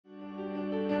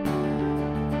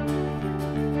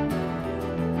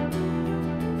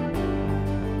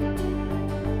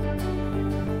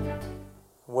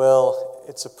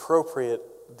it's appropriate,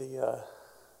 the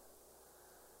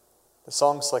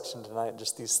song selection tonight,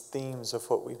 just these themes of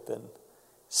what we've been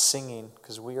singing,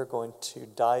 because we are going to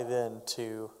dive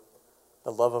into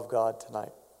the love of God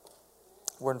tonight.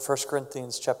 We're in 1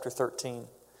 Corinthians chapter 13.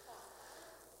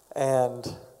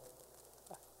 And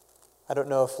I don't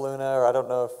know if Luna or I don't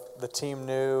know if the team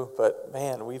knew, but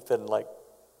man, we've been like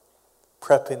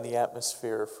prepping the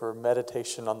atmosphere for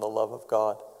meditation on the love of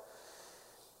God.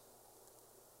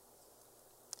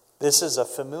 This is a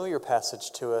familiar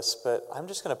passage to us, but I'm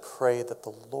just going to pray that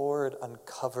the Lord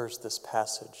uncovers this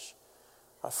passage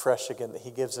afresh again, that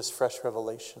He gives us fresh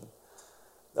revelation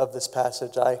of this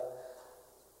passage.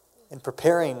 In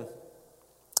preparing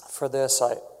for this,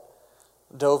 I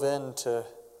dove into,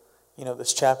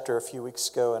 this chapter a few weeks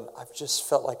ago, and I've just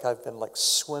felt like I've been like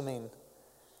swimming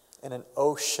in an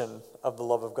ocean of the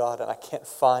love of God, and I can't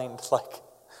find like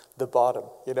the bottom,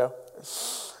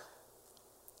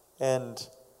 And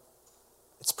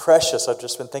it's precious. I've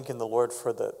just been thanking the Lord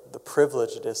for the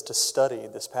privilege it is to study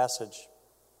this passage.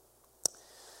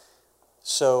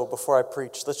 So before I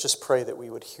preach, let's just pray that we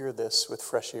would hear this with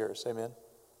fresh ears. Amen.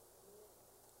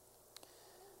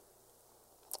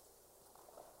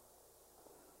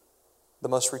 The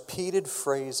most repeated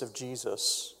phrase of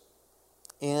Jesus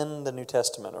in the New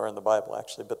Testament, or in the Bible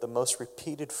actually, but the most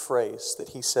repeated phrase that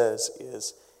He says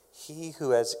is, "He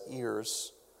who has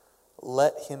ears,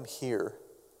 let him hear."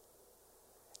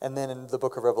 And then in the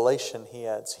book of Revelation, He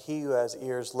adds, "He who has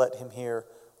ears, let him hear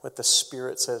what the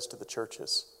Spirit says to the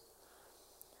churches."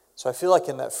 So I feel like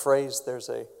in that phrase there's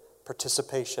a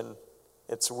participation.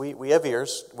 It's we have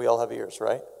ears. We all have ears,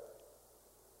 right?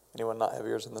 Anyone not have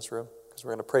ears in this room? Because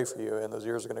we're going to pray for you, and those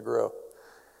ears are going to grow.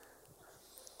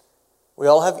 We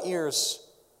all have ears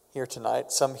here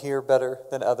tonight. Some hear better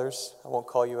than others. I won't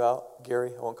call you out.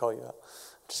 Gary, I won't call you out.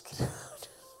 I'm just kidding.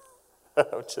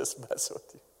 I'm just messing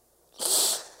with you.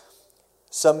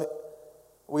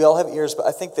 We all have ears, but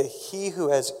I think that he who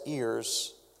has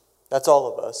ears, that's all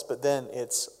of us, but then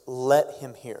it's let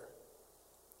him hear.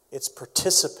 It's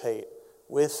participate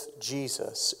with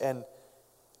Jesus and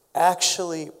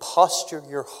actually posture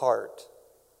your heart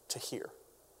to hear.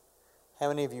 How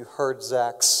many of you heard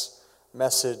Zach's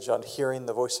message on hearing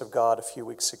the voice of God a few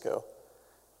weeks ago?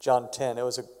 John 10. It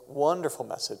was a wonderful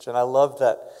message, and I love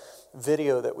that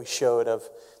video that we showed of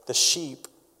the sheep.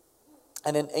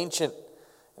 And in ancient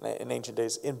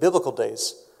days, in biblical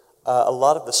days, a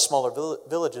lot of the smaller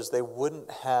villages, they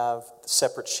wouldn't have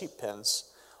separate sheep pens.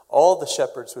 All the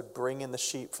shepherds would bring in the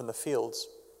sheep from the fields,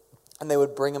 and they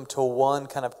would bring them to one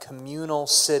kind of communal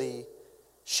city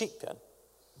sheep pen.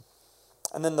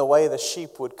 And then the way the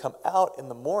sheep would come out in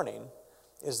the morning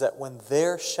is that when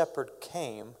their shepherd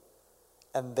came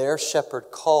and their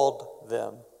shepherd called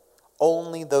them,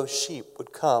 only those sheep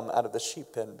would come out of the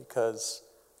sheep pen because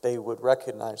they would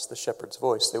recognize the shepherd's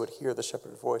voice. They would hear the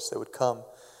shepherd's voice. They would come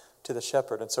to the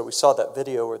shepherd. And so we saw that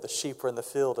video where the sheep were in the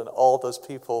field and all those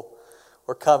people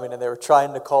were coming and they were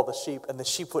trying to call the sheep, and the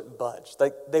sheep wouldn't budge.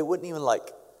 They wouldn't even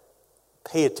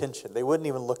pay attention. They wouldn't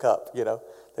even look up,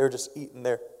 They were just eating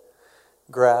their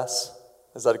grass.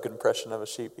 Is that a good impression of a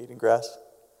sheep eating grass?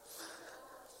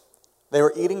 They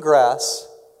were eating grass,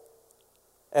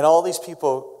 and all these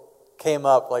people came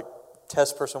up like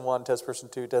test person 1, test person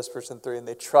 2, test person 3, and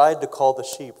they tried to call the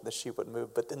sheep, and the sheep wouldn't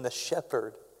move. But then the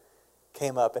shepherd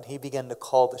came up, and he began to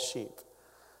call the sheep.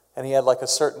 And he had a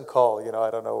certain call,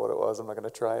 I don't know what it was. I'm not going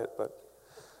to try it, but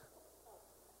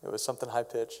it was something high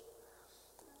pitched.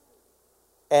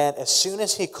 And as soon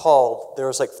as he called, there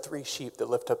was 3 sheep that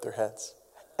lifted up their heads.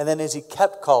 And then as he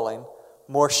kept calling,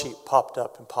 more sheep popped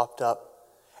up and popped up.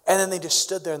 And then they just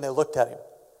stood there and they looked at him.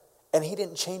 And he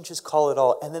didn't change his call at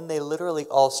all. And then they literally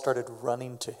all started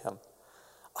running to him.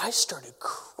 I started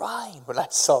crying when I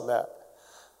saw that.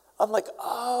 I'm like,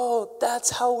 oh, that's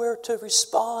how we're to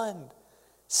respond.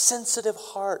 Sensitive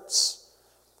hearts.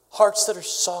 Hearts that are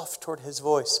soft toward his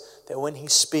voice. That when he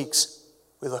speaks,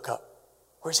 we look up.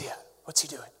 Where's he at? What's he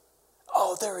doing?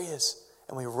 Oh, there he is.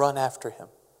 And we run after him.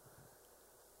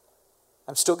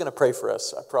 I'm still going to pray for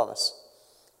us, I promise.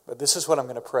 But this is what I'm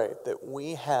going to pray. That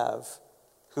we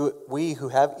who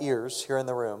have ears here in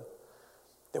the room,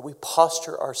 that we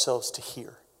posture ourselves to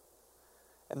hear.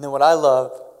 And then what I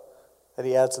love that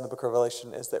he adds in the book of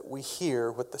Revelation is that we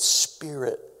hear what the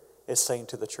Spirit is saying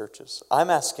to the churches. I'm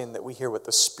asking that we hear what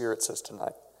the Spirit says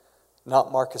tonight,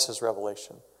 not Marcus's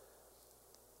revelation.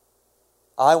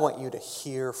 I want you to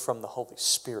hear from the Holy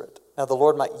Spirit. Now the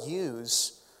Lord might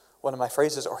use one of my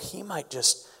phrases, or he might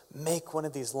just make one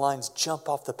of these lines jump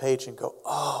off the page and go,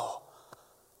 oh,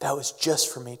 that was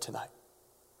just for me tonight.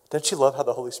 Don't you love how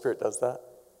the Holy Spirit does that?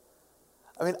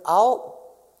 I mean, I'll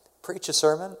preach a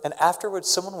sermon, and afterwards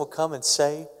someone will come and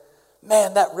say,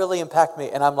 man, that really impacted me.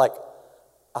 And I'm like,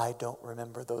 I don't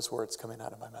remember those words coming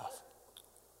out of my mouth.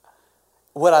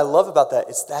 What I love about that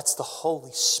is that's the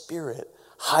Holy Spirit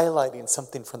highlighting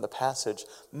something from the passage,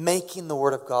 making the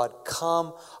Word of God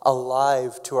come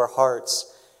alive to our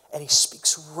hearts, and He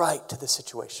speaks right to the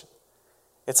situation.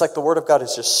 It's like the Word of God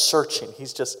is just searching.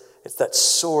 It's that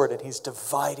sword, and He's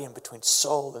dividing between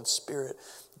soul and spirit,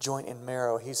 joint and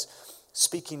marrow. He's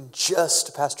speaking just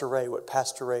to Pastor Ray what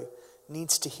Pastor Ray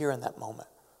needs to hear in that moment.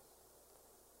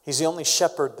 He's the only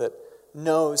shepherd that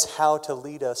knows how to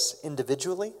lead us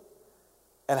individually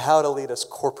and how to lead us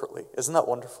corporately. Isn't that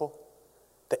wonderful?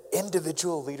 The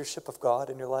individual leadership of God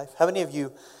in your life. How many of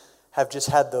you have just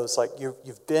had those, like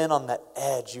you've been on that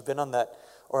edge, you've been on that,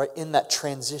 or in that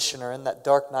transition or in that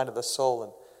dark night of the soul,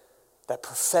 and that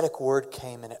prophetic word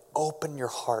came and it opened your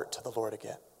heart to the Lord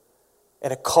again.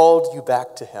 And it called you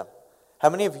back to Him. How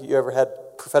many of you ever had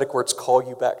prophetic words call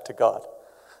you back to God?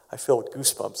 I feel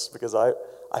goosebumps because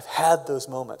I've had those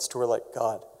moments to where, like,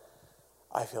 God,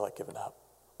 I feel like giving up.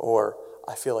 Or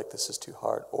I feel like this is too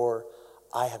hard. Or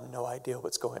I have no idea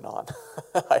what's going on.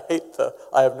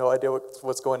 I have no idea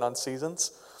what's going on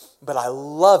seasons. But I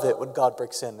love it when God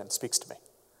breaks in and speaks to me.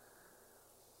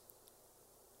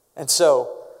 And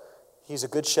so, He's a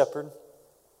good shepherd.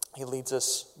 He leads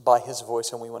us by His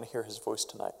voice, and we want to hear His voice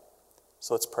tonight.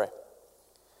 So let's pray.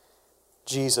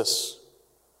 Jesus,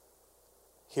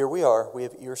 here we are. We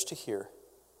have ears to hear.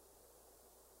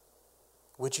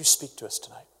 Would you speak to us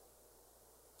tonight?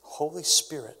 Holy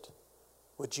Spirit,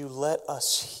 would you let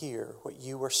us hear what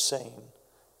you are saying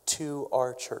to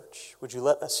our church? Would you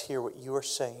let us hear what you are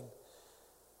saying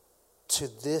to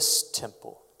this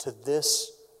temple, to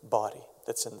this body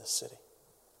that's in this city?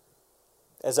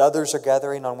 As others are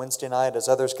gathering on Wednesday night, as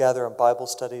others gather in Bible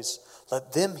studies,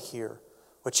 let them hear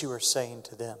what you are saying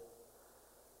to them.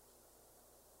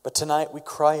 But tonight we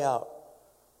cry out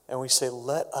and we say,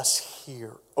 let us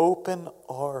hear. Open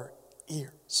our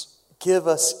ears. Give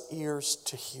us ears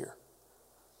to hear.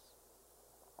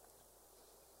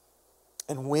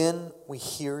 And when we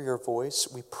hear your voice,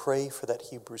 we pray for that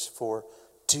Hebrews 4.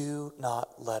 Do not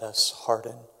let us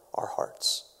harden our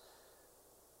hearts.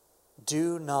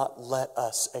 Do not let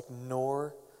us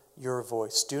ignore your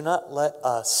voice. Do not let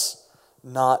us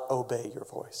not obey your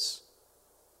voice.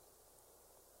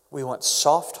 We want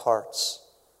soft hearts,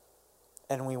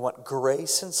 and we want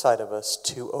grace inside of us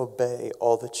to obey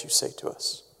all that you say to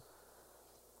us.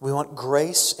 We want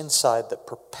grace inside that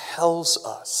propels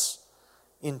us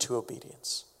into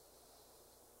obedience.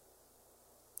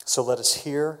 So let us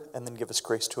hear and then give us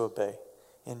grace to obey.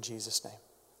 In Jesus' name,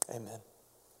 amen.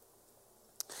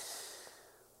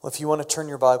 Well, if you want to turn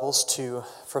your Bibles to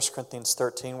 1 Corinthians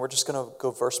 13, we're just going to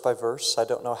go verse by verse. I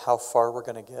don't know how far we're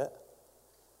going to get.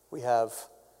 We have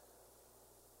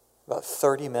about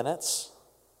 30 minutes.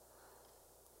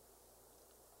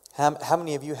 How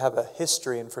many of you have a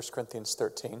history in 1 Corinthians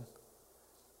 13?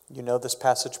 You know this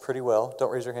passage pretty well.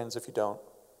 Don't raise your hands if you don't.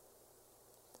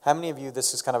 How many of you,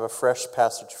 this is kind of a fresh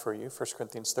passage for you, 1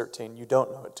 Corinthians 13. You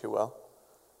don't know it too well.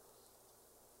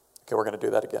 Okay, we're going to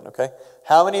do that again, okay?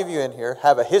 How many of you in here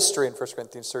have a history in 1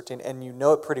 Corinthians 13 and you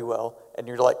know it pretty well and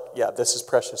you're like, yeah, this is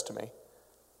precious to me?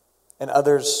 And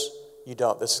others, you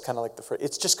don't. This is kind of like the first.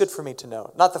 It's just good for me to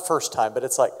know. Not the first time, but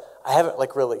it's like, I haven't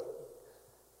like really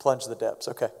plunged the depths.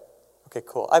 Okay,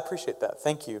 cool. I appreciate that.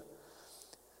 Thank you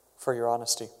for your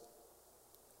honesty.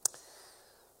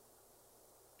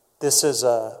 This has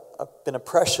been a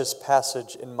precious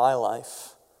passage in my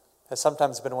life. Has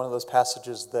sometimes been one of those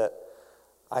passages that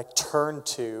I turn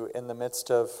to in the midst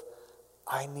of,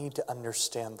 I need to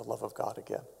understand the love of God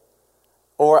again.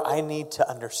 Or I need to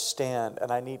understand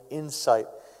and I need insight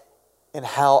in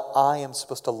how I am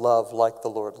supposed to love like the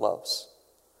Lord loves.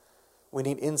 We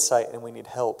need insight and we need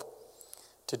help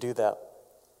to do that.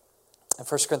 And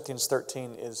 1 Corinthians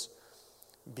 13 is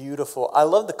beautiful. I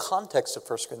love the context of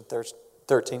 1 Corinthians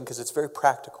 13 because it's very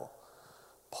practical.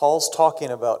 Paul's talking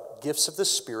about gifts of the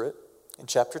Spirit in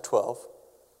chapter 12.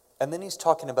 And then he's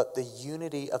talking about the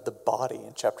unity of the body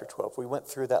in chapter 12. We went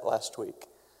through that last week.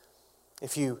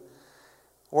 If you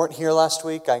weren't here last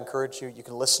week, I encourage you, you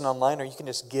can listen online or you can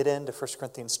just get into 1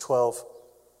 Corinthians 12.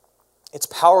 It's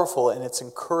powerful and it's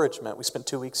encouragement. We spent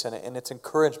 2 weeks in it. And it's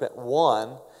encouragement,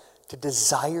 one, to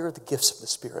desire the gifts of the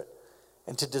Spirit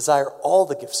and to desire all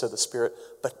the gifts of the Spirit.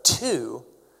 But two,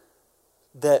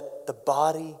 that the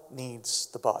body needs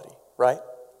the body, right?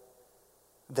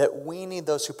 That we need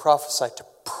those who prophesy,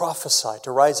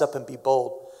 to rise up and be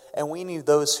bold. And we need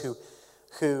those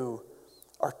who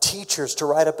our teachers to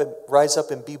rise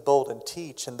up and be bold and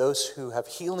teach, and those who have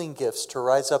healing gifts to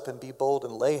rise up and be bold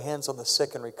and lay hands on the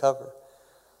sick and recover.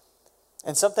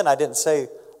 And something I didn't say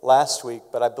last week,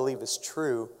 but I believe is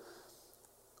true,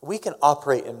 we can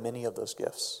operate in many of those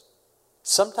gifts.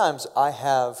 Sometimes I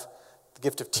have the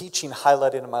gift of teaching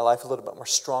highlighted in my life a little bit more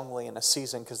strongly in a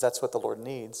season because that's what the Lord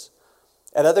needs.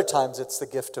 At other times, it's the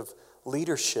gift of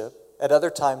leadership. At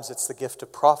other times, it's the gift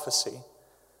of prophecy.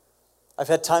 I've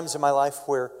had times in my life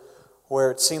where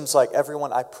it seems like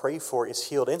everyone I pray for is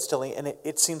healed instantly, and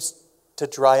it seems to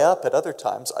dry up at other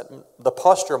times. The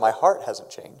posture of my heart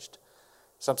hasn't changed.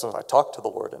 Sometimes I talk to the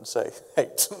Lord and say, hey,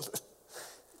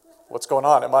 what's going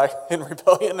on? Am I in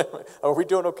rebellion? Are we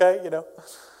doing okay?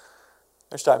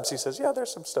 There's times he says, yeah,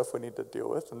 there's some stuff we need to deal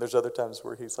with. And there's other times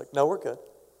where he's like, no, we're good.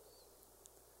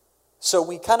 So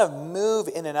we kind of move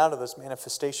in and out of those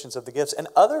manifestations of the gifts. And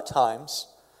other times,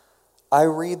 I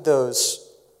read those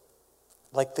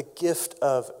like the gift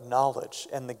of knowledge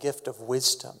and the gift of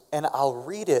wisdom. And I'll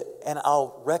read it and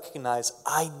I'll recognize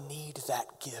I need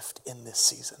that gift in this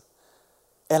season.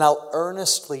 And I'll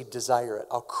earnestly desire it.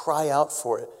 I'll cry out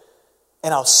for it.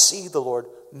 And I'll see the Lord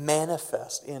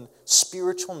manifest in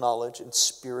spiritual knowledge and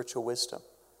spiritual wisdom.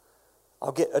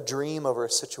 I'll get a dream over a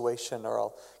situation, or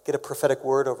I'll get a prophetic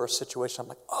word over a situation. I'm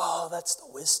like, oh, that's the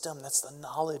wisdom. That's the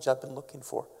knowledge I've been looking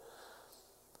for.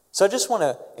 So I just want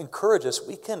to encourage us.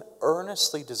 We can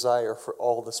earnestly desire for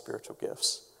all the spiritual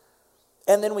gifts.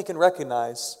 And then we can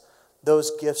recognize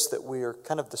those gifts that we are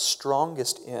kind of the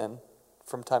strongest in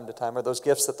from time to time, or those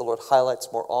gifts that the Lord highlights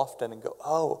more often and go,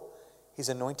 oh, He's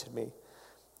anointed me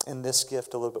in this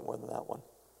gift a little bit more than that one.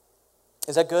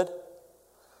 Is that good?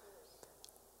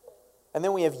 And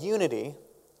then we have unity.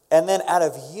 And then out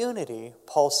of unity,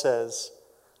 Paul says,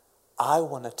 I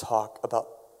want to talk about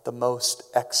the most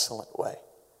excellent way.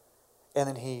 And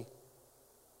then he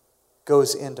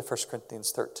goes into 1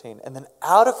 Corinthians 13. And then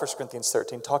out of 1 Corinthians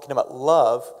 13, talking about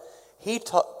love, he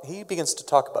begins to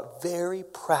talk about very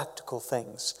practical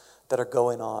things that are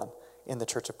going on in the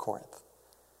church of Corinth.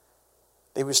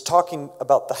 He was talking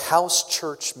about the house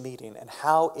church meeting and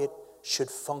how it should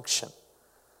function.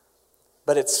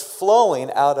 But it's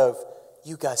flowing out of,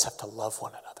 you guys have to love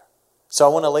one another. So I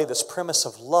want to lay this premise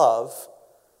of love,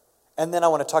 and then I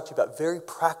want to talk to you about very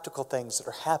practical things that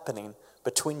are happening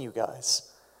between you guys.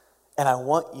 And I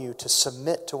want you to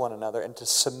submit to one another and to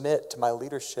submit to my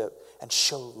leadership and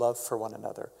show love for one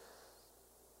another.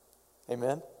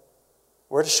 Amen?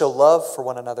 We're to show love for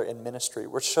one another in ministry.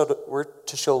 We're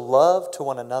to show love to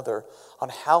one another on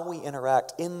how we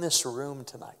interact in this room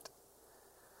tonight.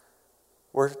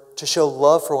 We're to show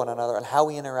love for one another on how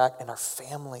we interact in our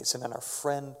families and in our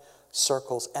friend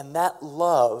circles. And that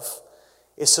love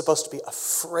is supposed to be a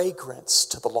fragrance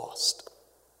to the lost.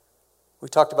 We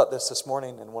talked about this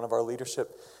morning in one of our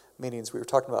leadership meetings. We were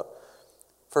talking about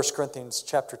 1 Corinthians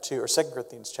chapter 2, or 2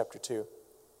 Corinthians chapter 2.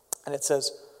 And it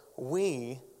says,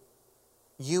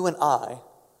 you and I,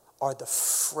 are the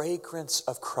fragrance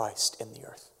of Christ in the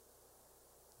earth.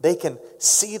 They can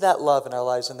see that love in our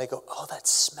lives and they go, oh, that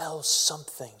smells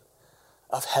something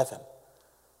of heaven.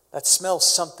 That smells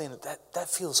something, that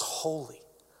feels holy.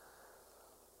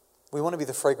 We want to be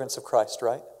the fragrance of Christ,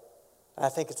 right? And I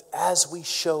think it's as we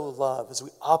show love, as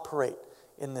we operate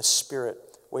in this spirit,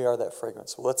 we are that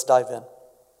fragrance. Well, let's dive in.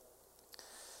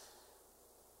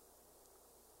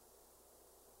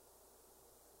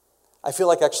 I feel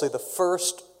like actually the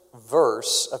first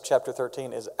verse of chapter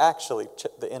 13 is actually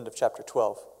the end of chapter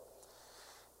 12.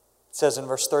 It says in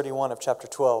verse 31 of chapter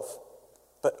 12,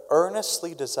 but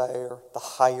earnestly desire the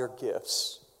higher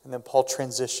gifts. And then Paul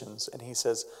transitions and he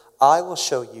says, I will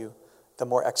show you the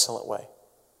more excellent way.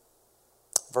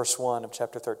 Verse 1 of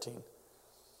chapter 13.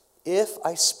 If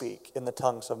I speak in the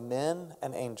tongues of men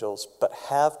and angels, but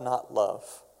have not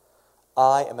love,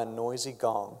 I am a noisy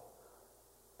gong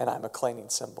and I'm a clanging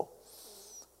cymbal.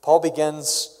 Paul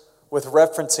begins with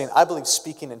referencing, I believe,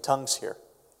 speaking in tongues here.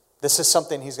 This is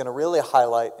something he's going to really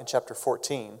highlight in chapter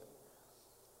 14.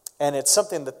 And it's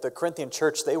something that the Corinthian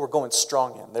church, they were going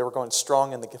strong in. They were going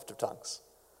strong in the gift of tongues.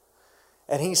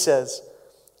 And he says,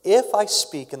 if I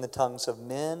speak in the tongues of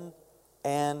men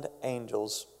and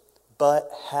angels, but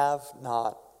have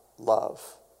not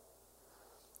love,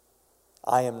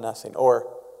 I am nothing. Or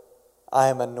I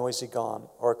am a noisy gong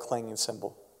or a clanging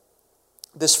cymbal.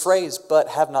 This phrase, but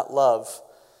have not love,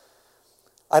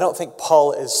 I don't think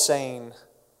Paul is saying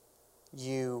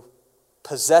you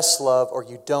possess love or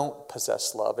you don't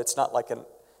possess love. It's not like an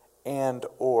and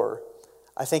or.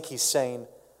 I think he's saying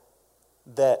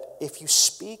that if you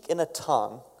speak in a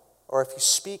tongue or if you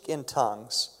speak in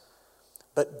tongues,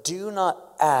 but do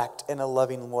not act in a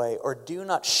loving way, or do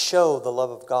not show the love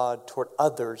of God toward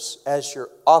others as you're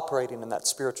operating in that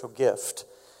spiritual gift,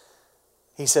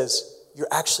 he says, you're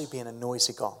actually being a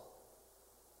noisy gong.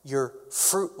 You're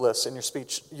fruitless in your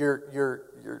speech. You're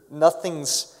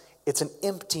nothing's, it's an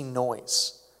empty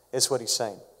noise, is what he's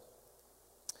saying.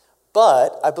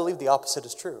 But I believe the opposite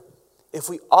is true. If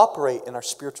we operate in our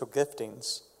spiritual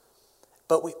giftings,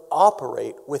 but we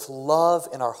operate with love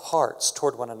in our hearts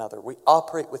toward one another, we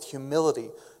operate with humility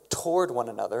toward one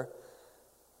another,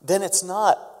 then it's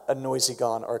not a noisy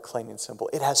gong or a clanging cymbal.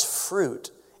 It has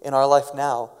fruit in our life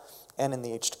now and in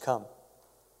the age to come.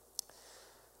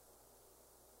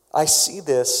 I see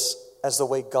this as the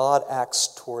way God acts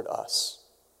toward us.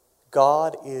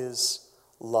 God is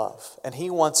love, and he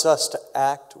wants us to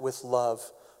act with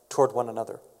love toward one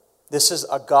another. This is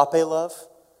agape love.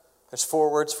 There's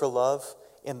 4 words for love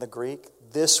in the Greek.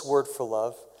 This word for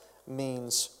love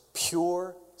means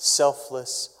pure,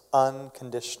 selfless,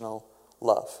 unconditional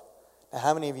love. Now,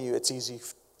 how many of you, it's easy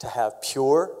to have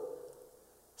pure,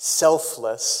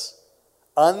 selfless,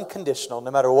 unconditional,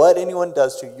 no matter what anyone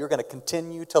does to you, you're going to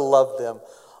continue to love them,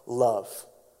 love?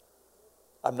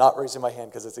 I'm not raising my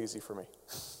hand because it's easy for me.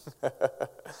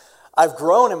 I've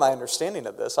grown in my understanding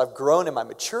of this. I've grown in my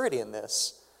maturity in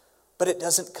this, but it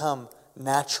doesn't come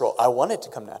natural. I want it to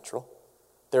come natural.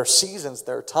 There are seasons,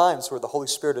 there are times where the Holy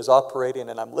Spirit is operating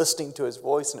and I'm listening to his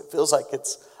voice and it feels like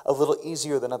it's a little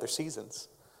easier than other seasons.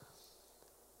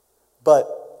 But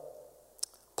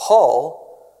Paul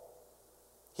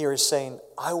here is saying,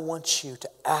 I want you to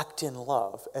act in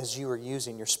love as you are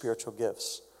using your spiritual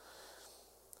gifts.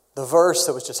 The verse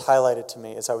that was just highlighted to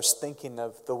me as I was thinking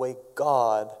of the way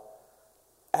God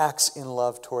acts in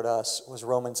love toward us was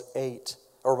Romans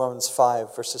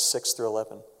 5, verses 6 through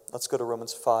 11. Let's go to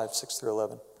Romans 5, 6 through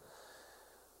 11. It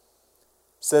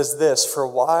says this, for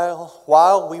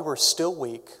while we were still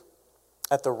weak,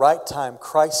 at the right time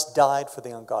Christ died for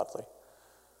the ungodly.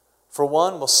 For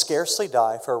one will scarcely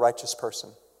die for a righteous person,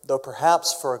 though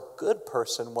perhaps for a good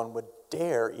person one would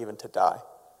dare even to die.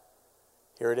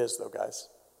 Here it is though, guys.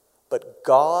 But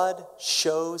God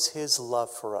shows his love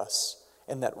for us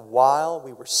in that while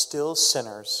we were still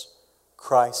sinners,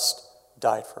 Christ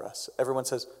died for us. Everyone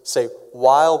say,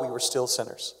 while we were still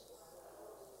sinners.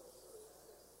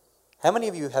 How many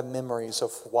of you have memories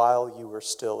of while you were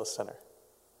still a sinner?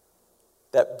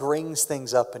 That brings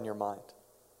things up in your mind.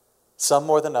 Some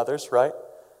more than others, right?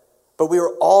 But we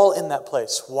were all in that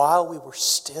place while we were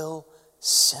still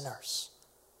sinners.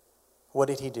 What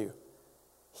did he do?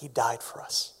 He died for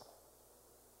us.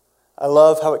 I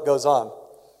love how it goes on.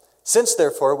 Since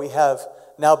therefore we have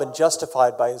now been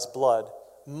justified by his blood,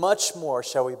 much more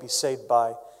shall we be saved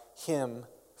by him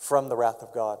from the wrath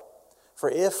of God. For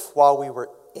if while we were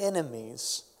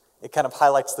enemies, it kind of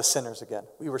highlights the sinners again.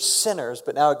 We were sinners,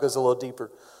 but now it goes a little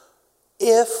deeper.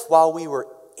 If while we were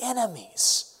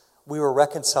enemies, we were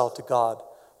reconciled to God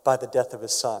by the death of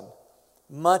his Son,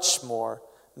 much more,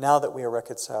 now that we are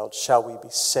reconciled, shall we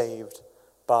be saved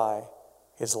by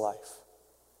his life.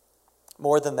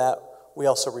 More than that, we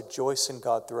also rejoice in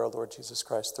God through our Lord Jesus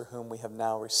Christ, through whom we have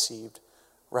now received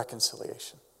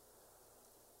reconciliation.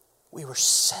 We were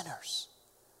sinners.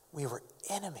 We were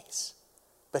enemies.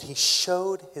 But he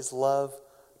showed his love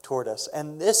toward us.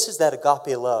 And this is that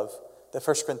agape love that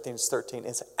 1 Corinthians 13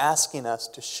 is asking us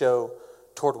to show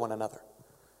toward one another.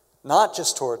 Not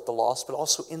just toward the lost, but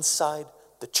also inside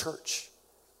the church.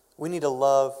 We need to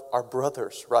love our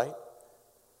brothers, right?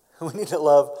 We need to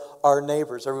love our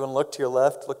neighbors. Everyone look to your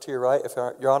left, look to your right. If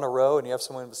you're on a row and you have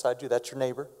someone beside you, that's your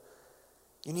neighbor.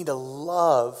 You need to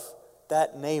love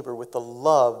that neighbor with the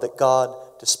love that God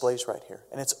displays right here.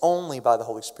 And it's only by the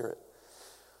Holy Spirit.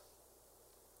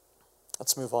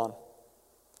 Let's move on.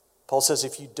 Paul says,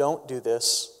 if you don't do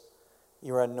this,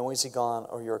 you're a noisy gong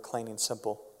or you're a clanging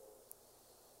cymbal.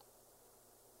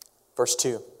 Verse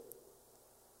 2.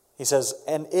 He says,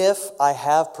 and if I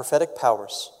have prophetic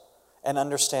powers and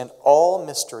understand all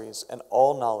mysteries and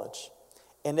all knowledge,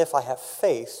 and if I have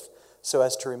faith so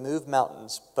as to remove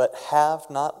mountains, but have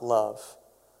not love,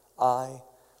 I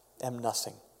am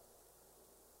nothing.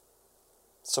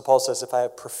 So Paul says, if I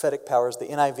have prophetic powers, the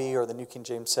NIV or the New King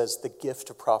James says the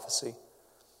gift of prophecy.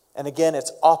 And again,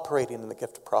 it's operating in the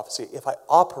gift of prophecy. If I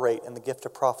operate in the gift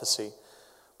of prophecy,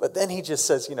 but then he just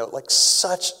says, at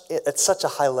such a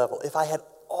high level, if I had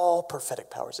all prophetic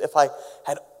powers, if I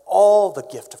had all the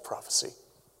gift of prophecy.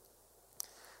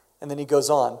 And then he goes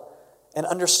on, and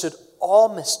understood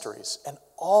all mysteries and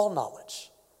all knowledge.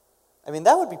 I mean,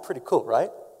 that would be pretty cool, right?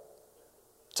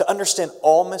 To understand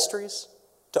all mysteries,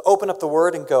 to open up the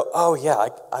Word and go, oh yeah,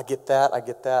 I get that, I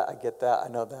get that, I get that, I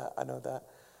know that, I know that.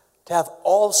 to have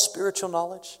all spiritual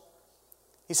knowledge.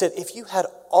 He said, if you had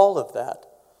all of that,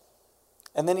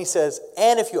 and then he says,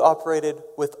 and if you operated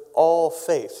with all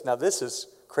faith. Now this is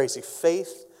crazy.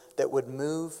 Faith that would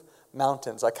move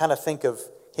mountains. I kind of think of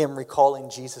him recalling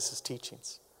Jesus'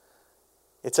 teachings.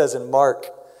 It says in Mark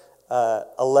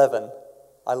 11,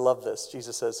 I love this.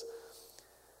 Jesus says,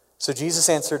 so Jesus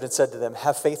answered and said to them,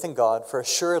 have faith in God, for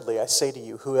assuredly I say to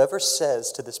you, whoever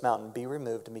says to this mountain, be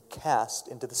removed and be cast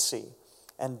into the sea,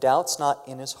 and doubts not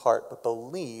in his heart, but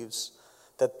believes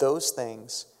that those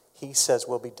things he says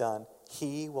will be done,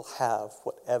 he will have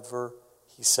whatever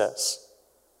he says.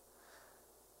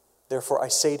 Therefore I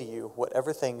say to you,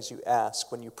 whatever things you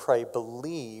ask when you pray,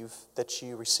 believe that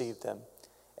you receive them,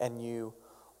 and you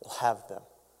will have them.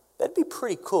 That'd be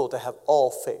pretty cool to have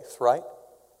all faith, right?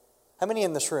 How many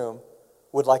in this room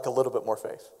would like a little bit more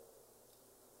faith?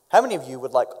 How many of you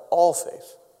would like all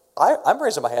faith? I'm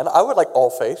raising my hand. I would like all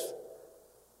faith.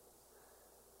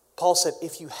 Paul said,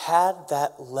 if you had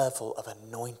that level of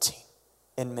anointing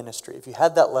in ministry, if you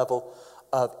had that level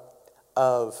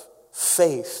of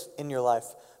faith in your life,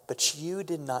 but you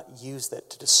did not use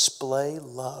that to display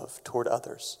love toward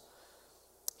others,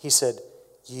 he said,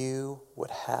 you would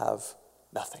have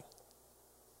nothing.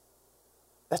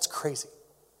 That's crazy.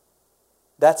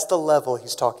 That's the level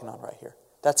he's talking on right here.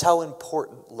 That's how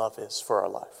important love is for our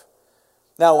life.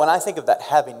 Now, when I think of that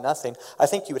having nothing, I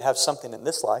think you would have something in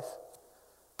this life,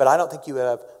 but I don't think you would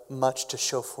have much to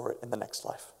show for it in the next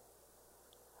life.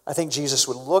 I think Jesus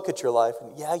would look at your life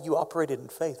and, yeah, you operated in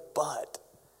faith, but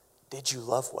did you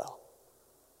love well?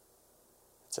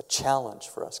 It's a challenge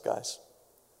for us, guys.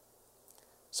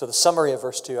 So the summary of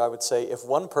verse 2, I would say, if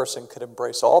one person could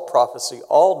embrace all prophecy,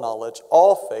 all knowledge,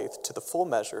 all faith to the full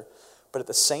measure, but at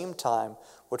the same time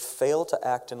would fail to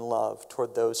act in love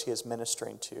toward those he is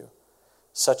ministering to,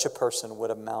 such a person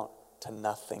would amount to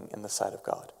nothing in the sight of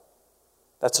God.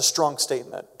 That's a strong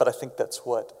statement, but I think that's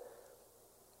what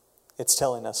it's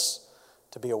telling us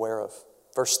to be aware of.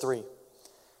 Verse 3,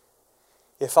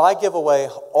 if I give away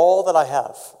all that I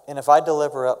have, and if I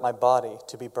deliver up my body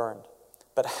to be burned,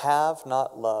 but have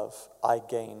not love, I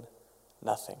gain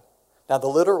nothing. Now the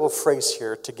literal phrase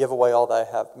here, to give away all that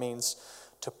I have, means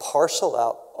to parcel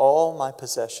out all my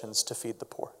possessions to feed the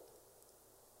poor.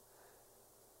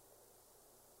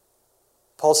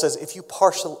 Paul says, if you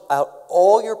parcel out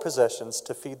all your possessions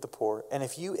to feed the poor, and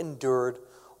if you endured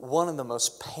one of the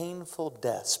most painful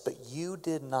deaths, but you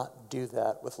did not do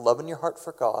that with love in your heart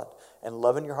for God and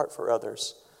love in your heart for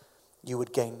others, you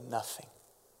would gain nothing.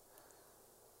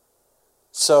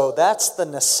 So that's the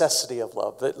necessity of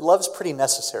love. Love's pretty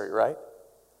necessary, right?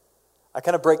 I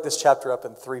kind of break this chapter up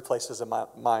in 3 places in my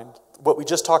mind. What we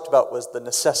just talked about was the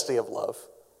necessity of love,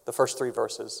 the first 3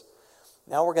 verses.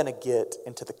 Now we're going to get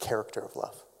into the character of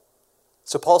love.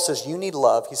 So Paul says, you need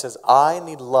love. He says, I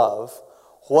need love.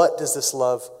 What does this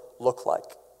love look like?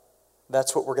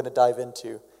 That's what we're going to dive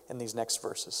into in these next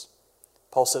verses.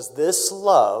 Paul says, this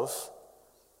love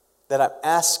that I'm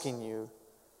asking you,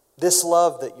 this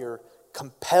love that you're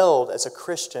compelled as a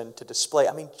Christian to display.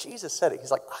 I mean, Jesus said it.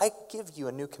 He's like, I give you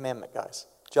a new commandment, guys.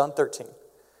 John 13.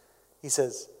 He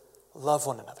says, love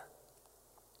one another.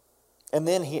 And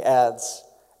then he adds,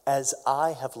 as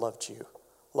I have loved you,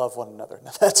 love one another.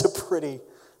 Now that's a pretty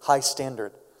high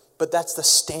standard, but that's the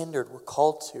standard we're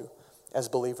called to as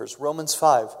believers. Romans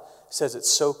 5 says it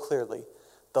so clearly.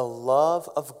 The love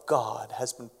of God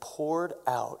has been poured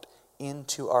out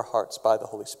into our hearts by the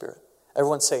Holy Spirit.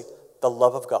 Everyone say, the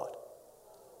love of God.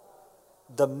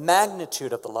 The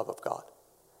magnitude of the love of God.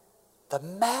 The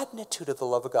magnitude of the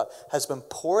love of God has been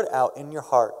poured out in your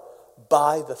heart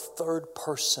by the third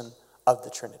person of the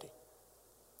Trinity.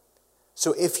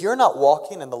 So if you're not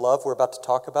walking in the love we're about to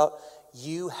talk about,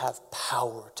 you have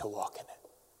power to walk in it.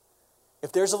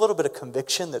 If there's a little bit of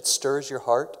conviction that stirs your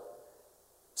heart,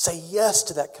 say yes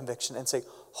to that conviction and say,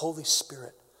 Holy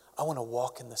Spirit, I want to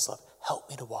walk in this love. Help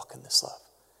me to walk in this love.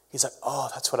 He's like, oh,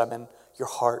 that's what I'm in your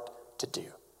heart to do.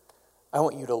 I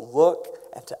want you to look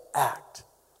and to act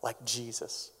like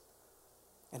Jesus.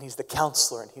 And he's the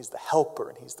counselor, and he's the helper,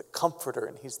 and he's the comforter,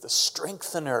 and he's the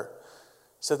strengthener,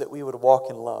 so that we would walk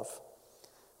in love.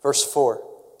 Verse 4,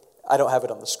 I don't have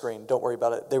it on the screen. Don't worry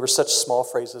about it. They were such small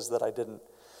phrases that I didn't.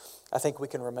 I think we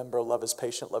can remember love is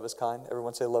patient, love is kind.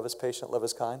 Everyone say love is patient, love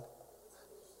is kind.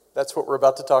 That's what we're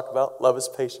about to talk about. Love is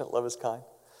patient, love is kind.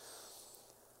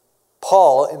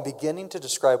 Paul, in beginning to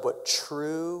describe what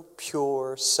true,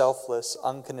 pure, selfless,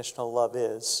 unconditional love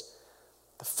is,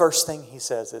 the first thing he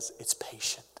says is it's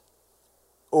patient,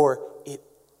 or it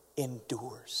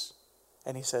endures.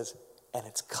 And he says, and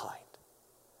it's kind.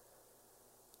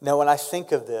 Now, when I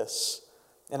think of this,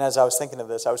 And as I was thinking of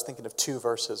this, I was thinking of two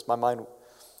verses. My mind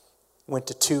went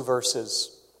to two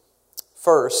verses.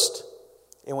 First,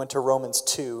 it went to Romans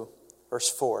 2, verse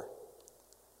 4.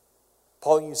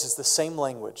 Paul uses the same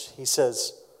language. He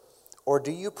says, "Or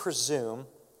do you presume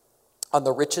on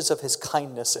the riches of his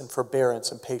kindness and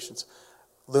forbearance and patience?"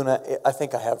 Luna, I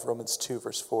think I have Romans 2,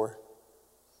 verse 4.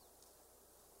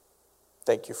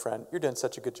 Thank you, friend. You're doing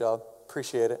such a good job.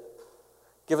 Appreciate it.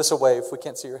 Give us a wave. We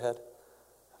can't see your head.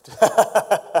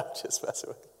 Just messing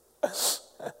with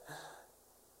you.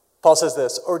 Paul says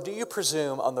this, "Or do you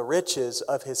presume on the riches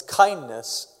of his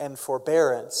kindness and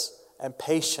forbearance and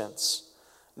patience,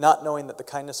 not knowing that the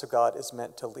kindness of God is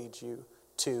meant to lead you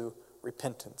to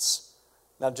repentance?"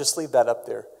 Now just leave that up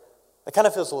there. That kind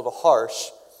of feels a little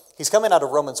harsh. He's coming out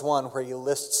of Romans 1 where he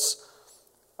lists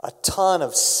a ton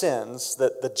of sins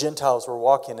that the Gentiles were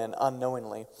walking in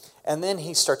unknowingly. And then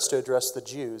he starts to address the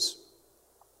Jews.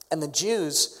 And the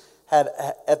Jews had,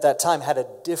 at that time, had a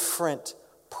different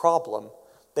problem.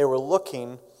 They were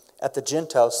looking at the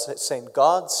Gentiles saying,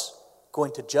 God's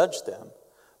going to judge them.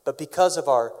 But because of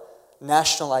our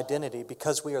national identity,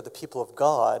 because we are the people of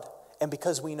God, and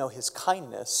because we know his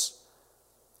kindness,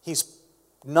 he's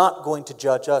not going to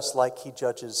judge us like he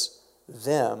judges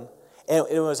them. And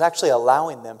it was actually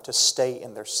allowing them to stay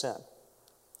in their sin.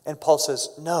 And Paul says,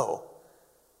 no,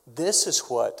 this is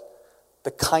what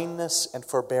the kindness and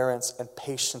forbearance and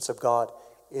patience of God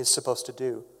is supposed to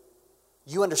do.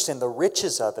 You understand the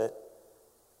riches of it.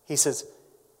 He says,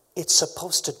 it's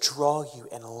supposed to draw you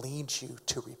and lead you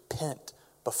to repent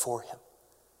before him.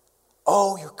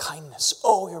 Oh, your kindness.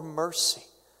 Oh, your mercy.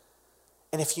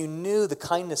 And if you knew the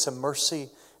kindness and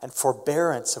mercy and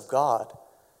forbearance of God,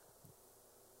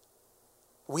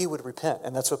 we would repent.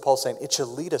 And that's what Paul's saying. It should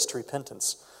lead us to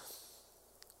repentance.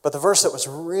 But the verse that was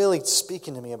really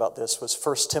speaking to me about this was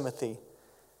 1 Timothy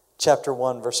chapter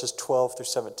 1, verses 12 through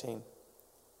 17.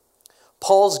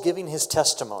 Paul's giving his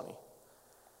testimony.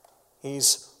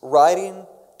 He's writing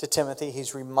to Timothy.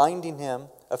 He's reminding him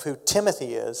of who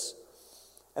Timothy is.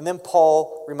 And then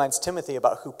Paul reminds Timothy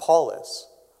about who Paul is.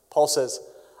 Paul says,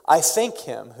 "I thank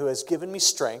him who has given me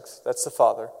strength," that's the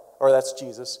Father, or that's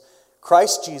Jesus,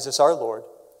 "Christ Jesus our Lord,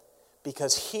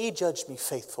 because he judged me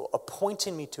faithful,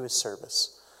 appointing me to his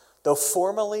service. Though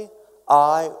formerly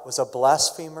I was a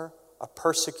blasphemer, a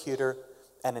persecutor,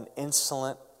 and an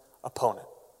insolent opponent."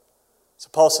 So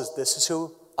Paul says, this is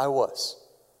who I was.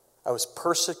 I was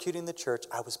persecuting the church.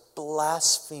 I was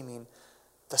blaspheming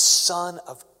the Son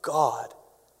of God.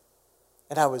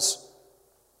 And I was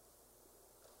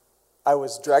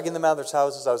dragging them out of their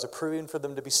houses. I was approving for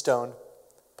them to be stoned.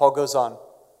 Paul goes on.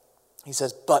 He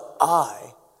says, "But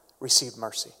I received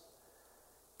mercy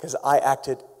because I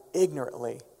acted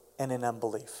ignorantly and in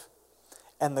unbelief.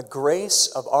 And the grace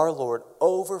of our Lord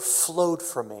overflowed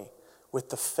for me with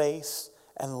the faith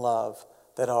and love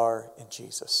that are in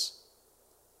Jesus."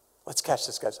 Let's catch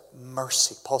this, guys.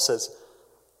 Mercy. Paul says,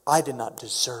 I did not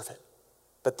deserve it,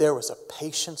 but there was a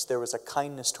patience, there was a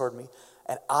kindness toward me,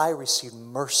 and I received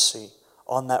mercy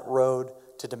on that road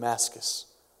to Damascus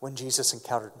when Jesus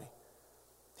encountered me.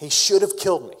 He should have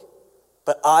killed me,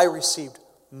 but I received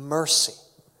mercy.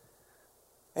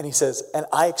 And he says, and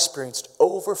I experienced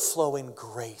overflowing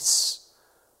grace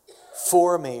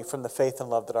for me from the faith and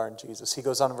love that are in Jesus. He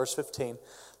goes on in verse 15,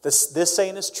 this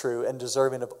saying is true and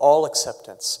deserving of all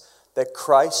acceptance, that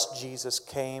Christ Jesus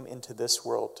came into this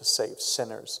world to save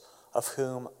sinners, of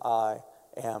whom I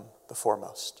am the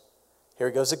foremost. Here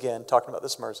he goes again, talking about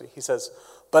this mercy. He says,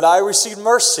 but I received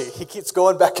mercy. He keeps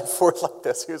going back and forth like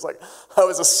this. He was like, I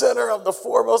was a sinner, I'm the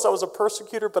foremost, I was a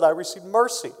persecutor, but I received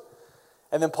mercy.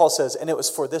 And then Paul says, and it was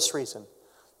for this reason,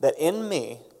 that in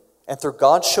me, and through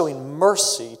God showing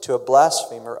mercy to a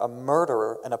blasphemer, a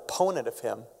murderer, an opponent of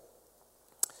him,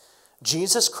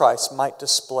 Jesus Christ might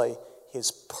display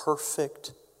his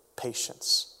perfect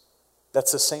patience.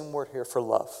 That's the same word here for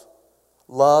love.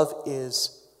 Love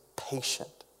is patient.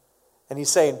 And he's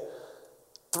saying,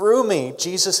 through me,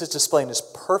 Jesus is displaying his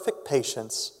perfect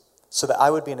patience so that I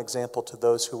would be an example to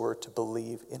those who were to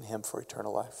believe in him for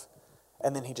eternal life.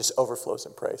 And then he just overflows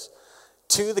in praise.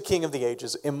 To the King of the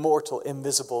ages, immortal,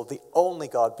 invisible, the only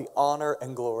God, be honor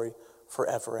and glory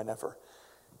forever and ever.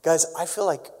 Guys, I feel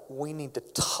like we need to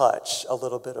touch a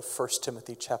little bit of 1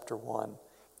 Timothy chapter 1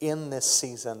 in this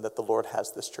season that the Lord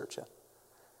has this church in.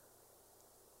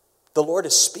 The Lord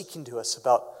is speaking to us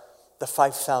about the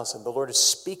 5,000. The Lord is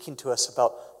speaking to us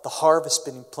about the harvest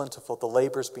being plentiful, the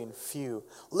labors being few.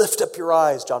 Lift up your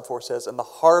eyes, John 4 says, and the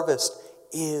harvest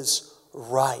is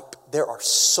ripe. There are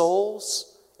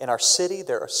souls in our city.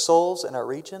 There are souls in our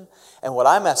region. And what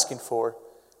I'm asking for,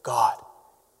 God,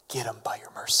 get them by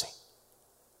your mercy.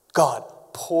 God,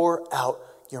 pour out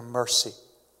your mercy.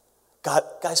 God,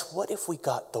 guys, what if we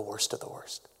got the worst of the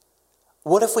worst?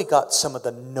 What if we got some of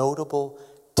the notable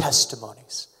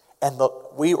testimonies? And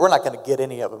we're not going to get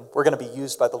any of them. We're going to be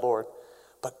used by the Lord.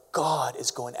 But God is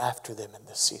going after them in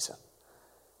this season.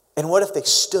 And what if they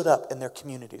stood up in their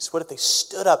communities? What if they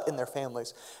stood up in their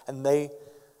families and they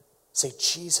say,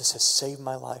 Jesus has saved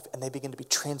my life, and they begin to be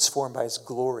transformed by his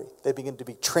glory. They begin to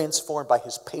be transformed by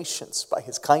his patience, by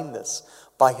his kindness,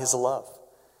 by his love.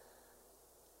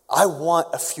 I want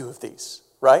a few of these,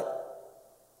 right?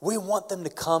 We want them to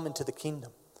come into the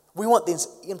kingdom. We want these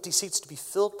empty seats to be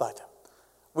filled by them.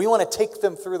 We want to take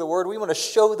them through the word. We want to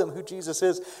show them who Jesus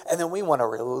is, and then we want to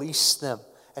release them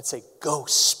and say, go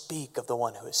speak of the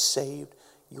one who has saved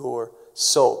your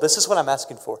soul. This is what I'm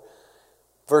asking for.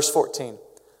 Verse 14.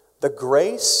 The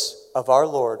grace of our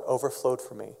Lord overflowed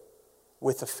for me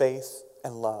with the faith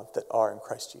and love that are in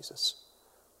Christ Jesus.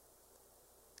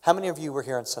 How many of you were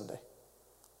here on Sunday?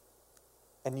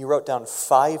 And you wrote down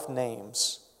 5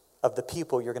 names of the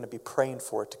people you're going to be praying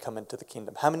for to come into the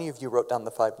kingdom. How many of you wrote down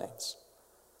the 5 names?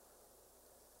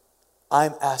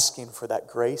 I'm asking for that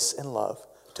grace and love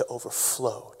to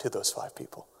overflow to those 5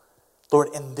 people. Lord,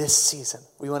 in this season,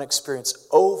 we want to experience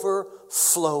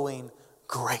overflowing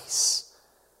grace.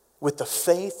 With the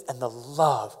faith and the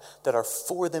love that are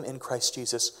for them in Christ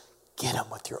Jesus, get them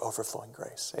with your overflowing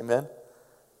grace. Amen?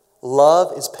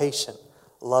 Love is patient.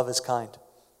 Love is kind.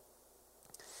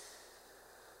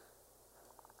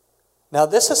 Now,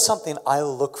 this is something I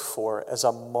look for as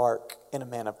a mark in a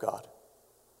man of God.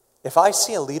 If I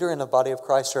see a leader in the body of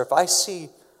Christ, or if I see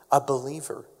a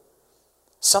believer,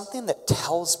 something that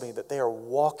tells me that they are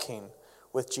walking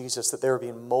with Jesus, that they are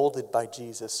being molded by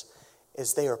Jesus,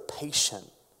 is they are patient.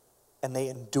 And they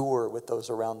endure with those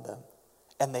around them.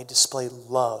 And they display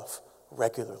love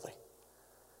regularly.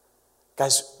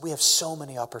 Guys, we have so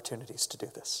many opportunities to do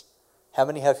this. How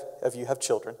many of you have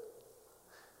children?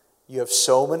 You have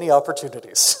so many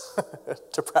opportunities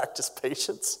to practice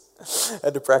patience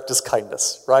and to practice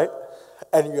kindness, right?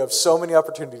 And you have so many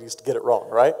opportunities to get it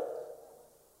wrong, right?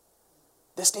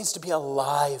 This needs to be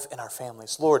alive in our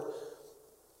families. Lord,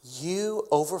 you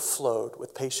overflowed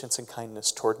with patience and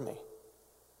kindness toward me.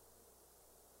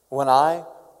 When I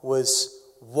was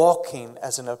walking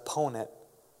as an opponent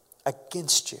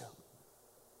against you.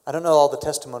 I don't know all the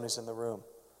testimonies in the room.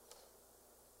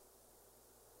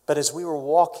 But as we were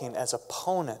walking as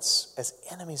opponents, as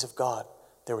enemies of God,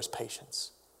 there was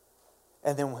patience.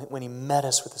 And then when he met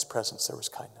us with his presence, there was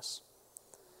kindness.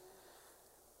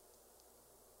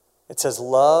 It says,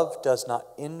 love does not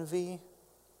envy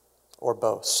or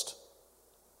boast.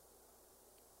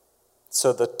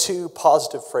 So the 2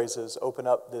 positive phrases open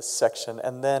up this section,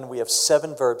 and then we have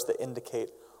 7 verbs that indicate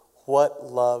what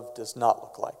love does not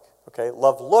look like. Okay,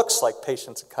 love looks like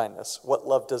patience and kindness. What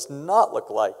love does not look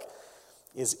like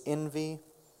is envy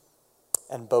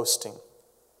and boasting.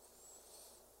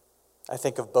 I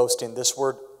think of boasting. This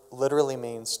word literally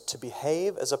means to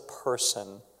behave as a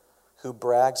person who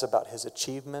brags about his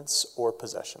achievements or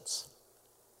possessions.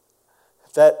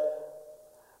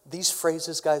 These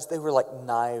phrases, guys, they were like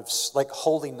knives, like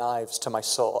holy knives to my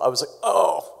soul. I was like,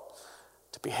 oh,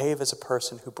 to behave as a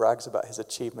person who brags about his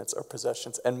achievements or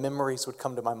possessions. And memories would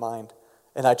come to my mind.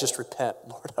 And I just repent.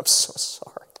 Lord, I'm so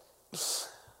sorry.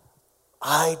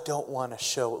 I don't want to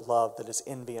show love that is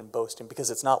envy and boasting, because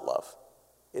it's not love.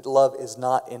 Love is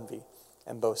not envy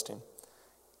and boasting.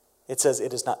 It says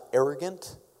it is not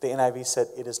arrogant. The NIV said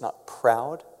it is not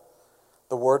proud.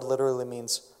 The word literally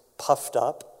means puffed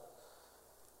up.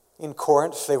 In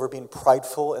Corinth, they were being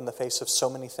prideful in the face of so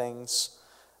many things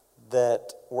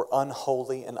that were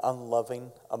unholy and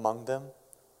unloving among them.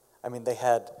 I mean, they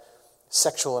had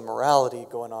sexual immorality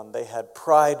going on. They had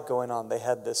pride going on. They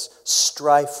had this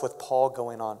strife with Paul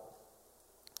going on.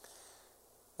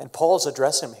 And Paul's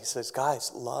addressing him. He says,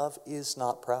 guys, love is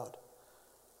not proud.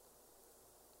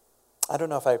 I don't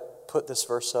know if I put this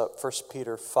verse up, 1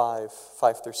 Peter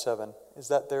 5:5-7. Is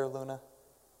that there, Luna?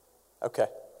 Okay.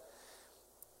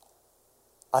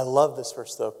 I love this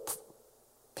verse, though.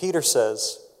 Peter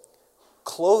says,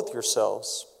 clothe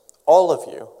yourselves, all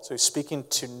of you. So he's speaking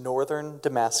to northern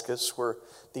Damascus, where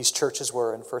these churches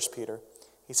were in 1 Peter.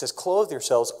 He says, clothe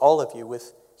yourselves, all of you,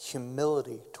 with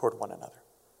humility toward one another.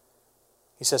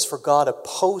 He says, for God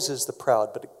opposes the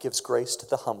proud, but it gives grace to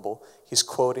the humble. He's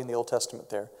quoting the Old Testament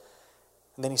there.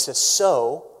 And then he says,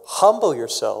 so humble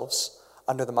yourselves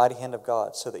under the mighty hand of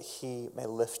God, so that he may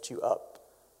lift you up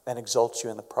and exalt you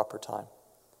in the proper time.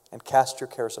 And cast your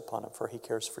cares upon him, for he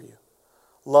cares for you.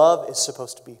 Love is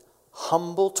supposed to be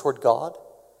humble toward God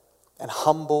and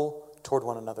humble toward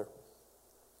one another.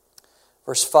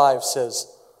 Verse 5 says,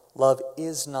 Love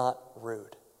is not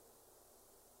rude.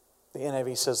 The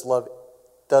NIV says love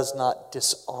does not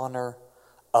dishonor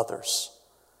others.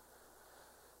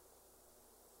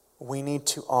 We need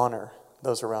to honor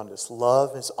those around us.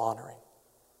 Love is honoring.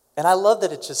 And I love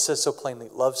that it just says so plainly,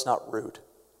 love's not rude.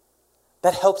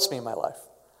 That helps me in my life.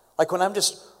 Like when I'm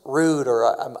just rude or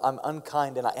I'm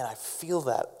unkind and I feel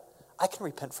that, I can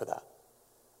repent for that.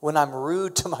 When I'm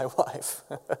rude to my wife,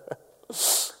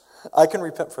 I can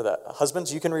repent for that.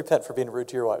 Husbands, you can repent for being rude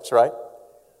to your wives, right?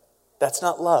 That's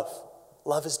not love.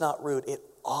 Love is not rude. It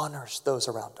honors those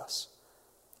around us.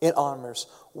 It honors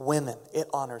women. It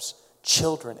honors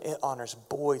children. It honors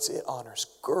boys. It honors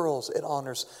girls. It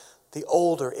honors the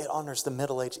older. It honors the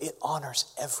middle-aged. It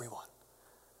honors everyone.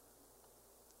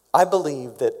 I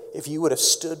believe that if you would have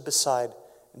stood beside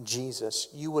Jesus,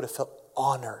 you would have felt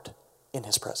honored in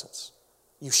his presence.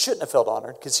 You shouldn't have felt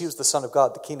honored because he was the Son of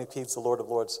God, the King of Kings, the Lord of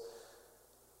Lords.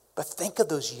 But think of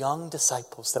those young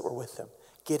disciples that were with him,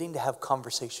 getting to have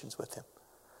conversations with him.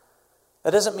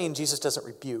 That doesn't mean Jesus doesn't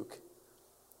rebuke.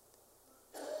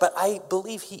 But I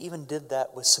believe he even did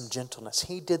that with some gentleness.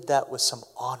 He did that with some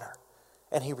honor.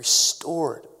 And he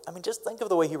restored. I mean, just think of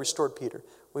the way he restored Peter.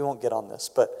 We won't get on this,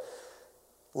 but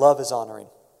love is honoring.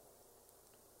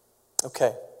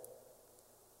 Okay.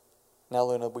 Now,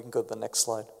 Luna, we can go to the next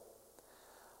slide.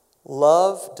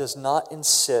 Love does not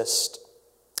insist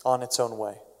on its own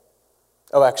way.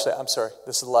 Oh, actually, I'm sorry.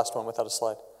 This is the last one without a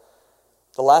slide.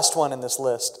 The last one in this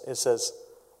list, it says,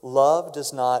 love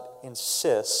does not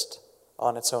insist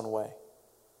on its own way.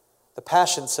 The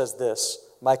Passion says this.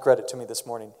 Mike read it to me this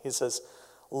morning. He says,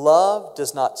 love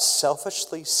does not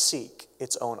selfishly seek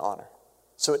its own honor.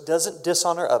 So it doesn't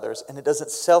dishonor others, and it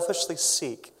doesn't selfishly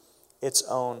seek its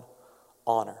own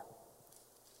honor.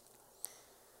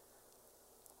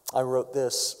 I wrote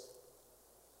this.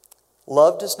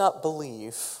 Love does not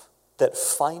believe that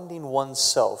finding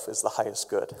oneself is the highest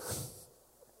good.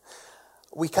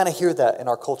 We kind of hear that in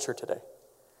our culture today.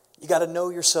 You got to know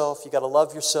yourself. You got to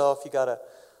love yourself. You got to...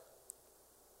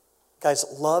 Guys,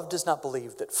 love does not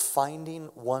believe that finding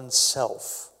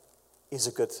oneself is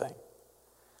a good thing.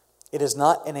 It is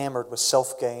not enamored with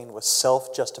self-gain, with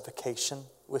self-justification,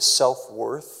 with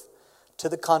self-worth. To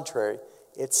the contrary,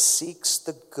 it seeks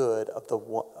the good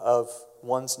of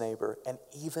one's neighbor and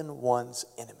even one's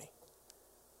enemy.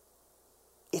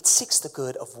 It seeks the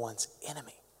good of one's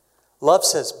enemy. Love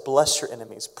says, bless your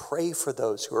enemies. Pray for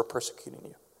those who are persecuting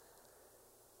you.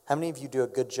 How many of you do a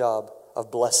good job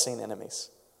of blessing enemies?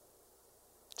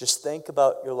 Just think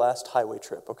about your last highway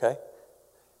trip, okay?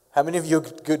 How many of you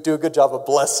do a good job of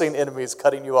blessing enemies,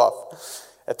 cutting you off?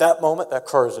 At that moment, that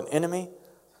car is an enemy,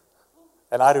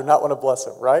 and I do not want to bless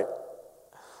him, right?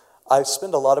 I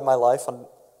spend a lot of my life on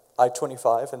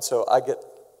I-25, and so I get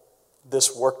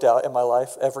this worked out in my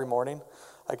life every morning.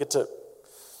 I get to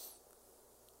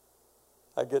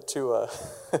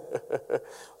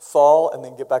fall and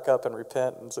then get back up and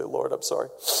repent and say, Lord, I'm sorry.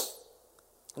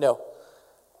 No.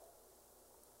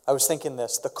 I was thinking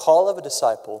this. The call of a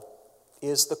disciple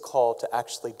is the call to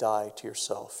actually die to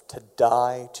yourself, to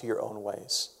die to your own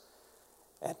ways,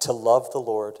 and to love the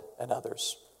Lord and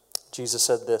others. Jesus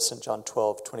said this in John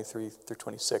 12, 23 through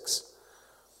 26.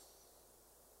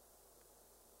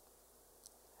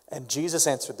 And Jesus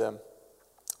answered them,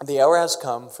 the hour has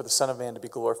come for the Son of Man to be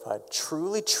glorified.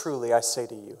 Truly, truly, I say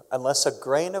to you, unless a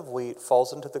grain of wheat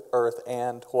falls into the earth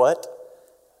and what?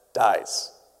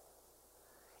 Dies.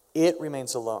 It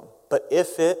remains alone. But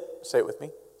if it, say it with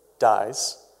me,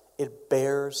 dies, it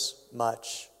bears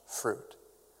much fruit.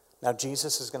 Now,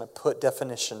 Jesus is going to put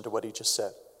definition to what he just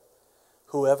said.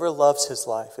 Whoever loves his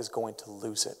life is going to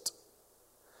lose it.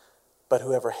 But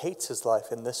whoever hates his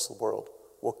life in this world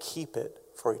will keep it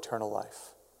for eternal life.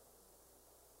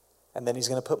 And then he's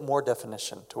going to put more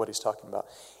definition to what he's talking about.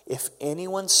 If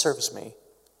anyone serves me,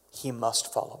 he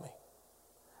must follow me.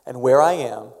 And where I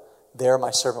am, there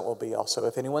my servant will be also.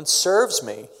 If anyone serves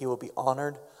me, he will be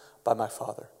honored by my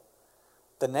Father.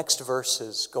 The next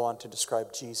verses go on to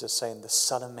describe Jesus saying the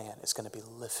Son of Man is going to be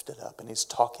lifted up. And he's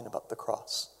talking about the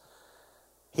cross.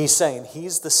 He's saying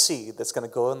he's the seed that's going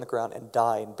to go in the ground and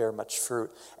die and bear much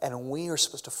fruit. And we are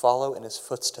supposed to follow in his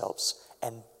footsteps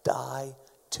and die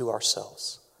to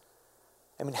ourselves.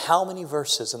 I mean, how many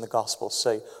verses in the gospel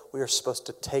say we are supposed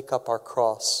to take up our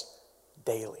cross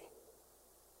daily?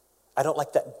 I don't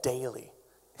like that daily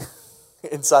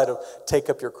inside of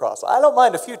take up your cross. I don't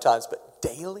mind a few times, but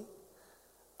daily?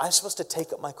 I'm supposed to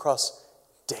take up my cross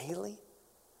daily?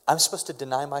 I'm supposed to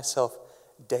deny myself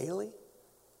daily?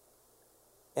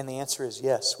 And the answer is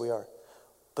yes, we are.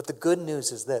 But the good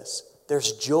news is this.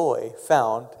 There's joy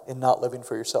found in not living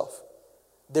for yourself.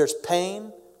 There's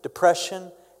pain,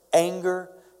 depression, anger,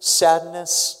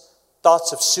 sadness,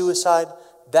 thoughts of suicide,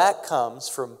 that comes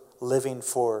from living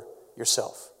for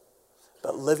yourself.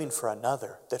 But living for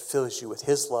another that fills you with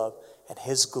his love and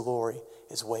his glory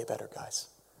is way better, guys.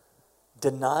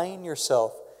 Denying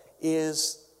yourself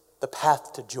is the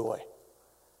path to joy.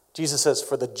 Jesus says,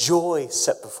 for the joy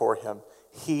set before him,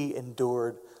 he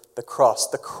endured the cross.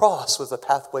 The cross was the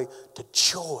pathway to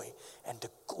joy and to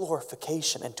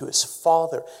glorification and to his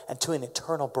Father and to an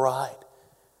eternal bride.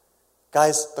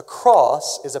 Guys, the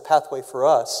cross is a pathway for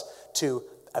us to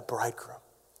a bridegroom,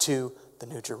 to the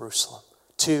New Jerusalem,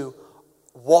 to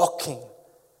walking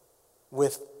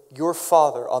with your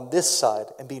Father on this side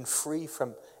and being free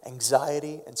from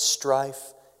anxiety and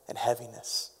strife and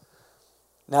heaviness.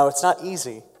 Now, it's not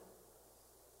easy,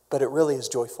 but it really is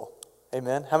joyful.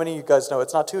 Amen? How many of you guys know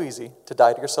it's not too easy to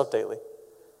die to yourself daily?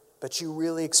 But you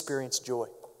really experience joy.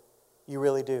 You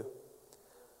really do.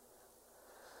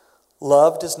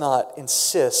 Love does not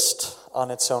insist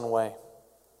on its own way.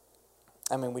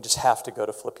 I mean, we just have to go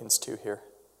to Philippians 2 here.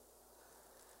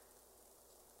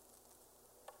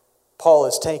 Paul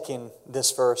is taking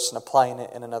this verse and applying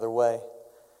it in another way.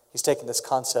 He's taking this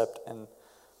concept, and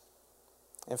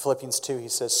in Philippians 2 he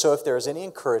says, so if there is any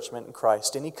encouragement in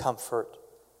Christ, any comfort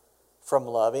from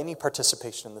love, any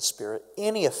participation in the Spirit,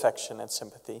 any affection and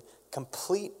sympathy,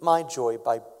 complete my joy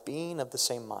by being of the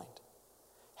same mind,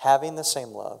 having the same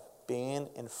love, being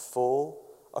in full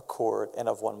accord and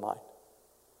of one mind.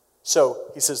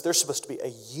 So he says there's supposed to be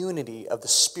a unity of the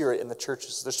Spirit in the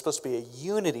churches. There's supposed to be a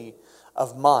unity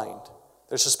of mind.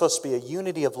 There's supposed to be a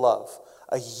unity of love,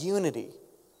 a unity.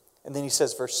 And then he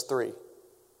says, verse 3,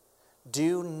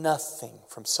 do nothing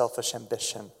from selfish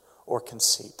ambition or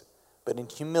conceit, but in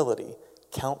humility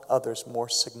count others more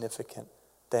significant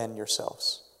than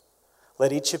yourselves.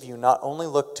 Let each of you not only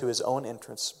look to his own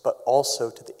interests, but also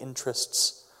to the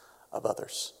interests of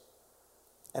others.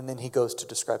 And then he goes to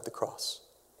describe the cross.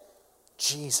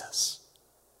 Jesus,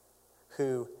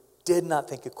 who did not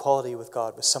think equality with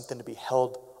God was something to be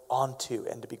held onto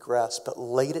and to be grasped, but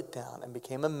laid it down and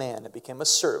became a man and became a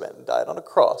servant and died on a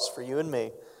cross for you and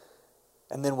me.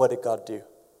 And then what did God do?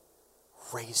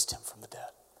 Raised him from the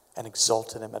dead and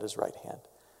exalted him at his right hand.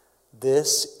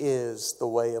 This is the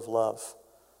way of love.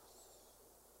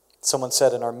 Someone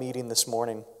said in our meeting this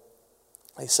morning,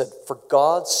 they said, for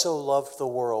God so loved the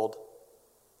world,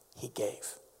 he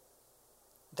gave.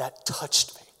 That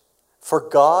touched me. For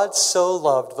God so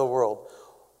loved the world.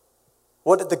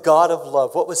 What did the God of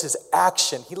love, what was his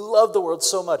action? He loved the world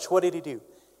so much. What did he do?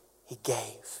 He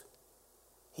gave.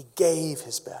 He gave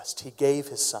his best. He gave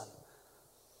his son.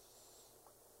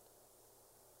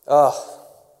 Oh,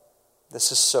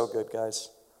 this is so good, guys.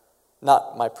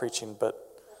 Not my preaching, but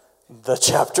the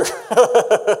chapter.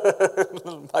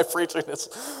 My preaching is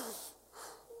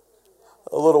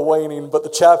a little waning, but the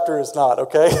chapter is not,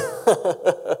 okay?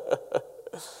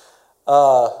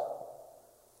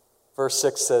 Verse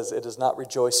 6 says, it does not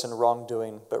rejoice in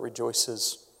wrongdoing, but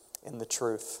rejoices in the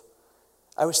truth.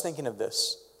 I was thinking of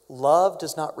this. Love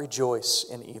does not rejoice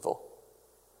in evil.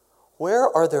 Where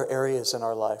are there areas in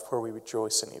our life where we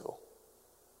rejoice in evil?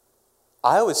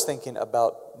 I was thinking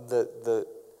about the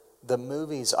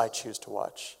movies I choose to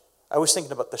watch. I was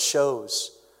thinking about the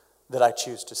shows that I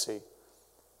choose to see.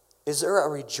 Is there a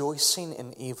rejoicing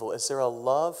in evil? Is there a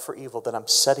love for evil that I'm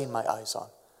setting my eyes on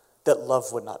that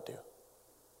love would not do?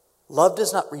 Love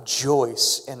does not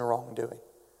rejoice in wrongdoing.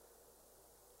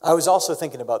 I was also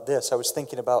thinking about this. I was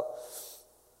thinking about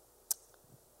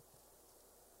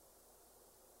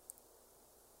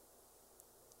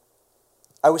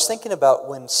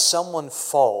when someone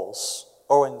falls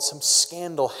or when some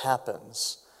scandal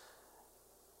happens.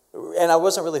 And I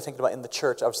wasn't really thinking about in the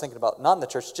church. I was thinking about not in the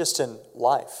church, just in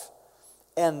life.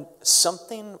 And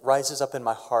something rises up in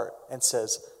my heart and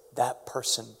says, that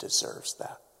person deserves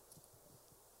that.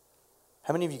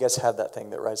 How many of you guys have that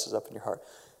thing that rises up in your heart?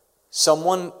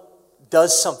 Someone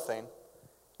does something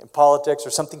in politics or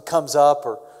something comes up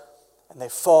and they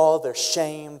fall, they're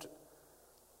shamed.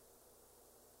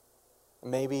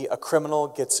 Maybe a criminal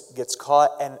gets caught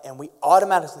and we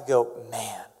automatically go,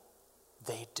 man,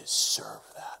 they deserve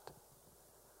that.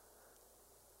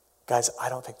 Guys, I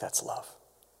don't think that's love.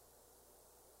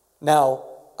 Now,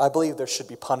 I believe there should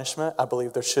be punishment. I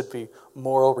believe there should be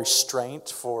moral restraint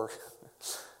for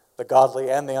the godly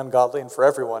and the ungodly and for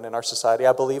everyone in our society.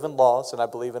 I believe in laws and I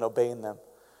believe in obeying them.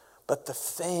 But the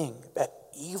thing, that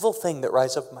evil thing that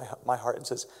rises up in my heart and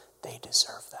says, they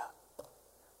deserve that.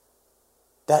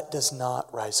 That does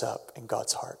not rise up in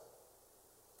God's heart.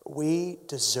 We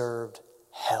deserved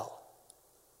hell.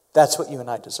 That's what you and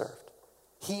I deserved.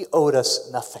 He owed us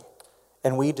nothing,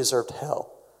 and we deserved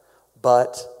hell.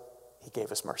 But he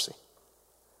gave us mercy.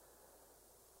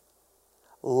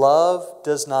 Love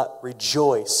does not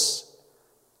rejoice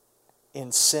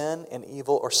in sin and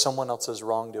evil or someone else's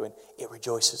wrongdoing. It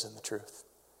rejoices in the truth.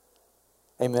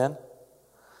 Amen?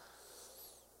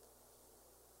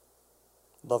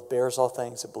 Love bears all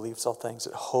things, it believes all things,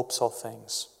 it hopes all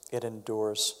things, it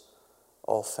endures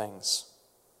all things.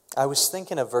 I was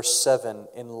thinking of verse 7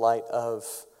 in light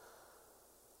of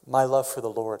my love for the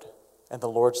Lord and the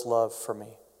Lord's love for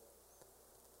me.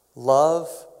 Love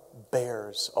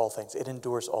bears all things. It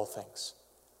endures all things.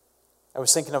 I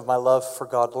was thinking of my love for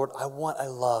God. Lord, I want a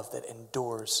love that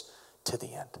endures to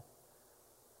the end.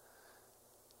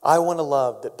 I want a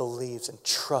love that believes and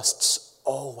trusts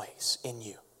always in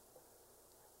you.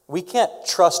 We can't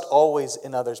trust always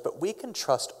in others, but we can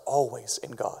trust always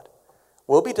in God.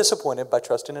 We'll be disappointed by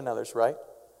trusting in others, right?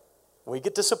 We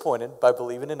get disappointed by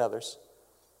believing in others.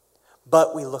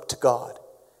 But we look to God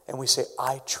and we say,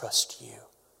 I trust you.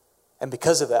 And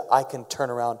because of that, I can turn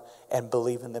around and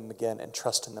believe in them again and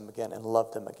trust in them again and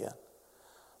love them again.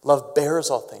 Love bears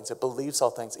all things. It believes all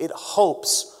things. It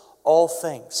hopes all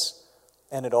things.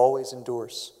 And it always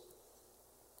endures.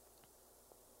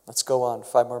 Let's go on.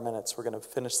 5 more minutes. We're going to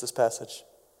finish this passage.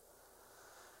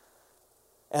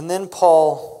 And then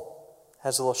Paul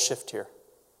has a little shift here.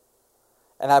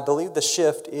 And I believe the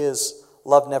shift is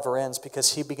love never ends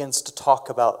because he begins to talk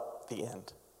about the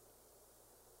end.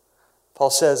 Paul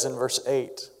says in verse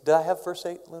 8, did I have verse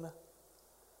 8, Luna?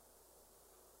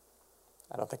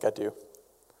 I don't think I do.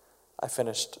 I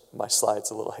finished my slides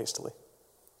a little hastily.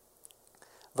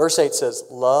 Verse 8 says,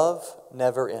 love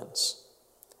never ends.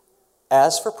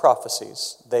 As for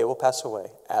prophecies, they will pass away.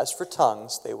 As for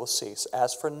tongues, they will cease.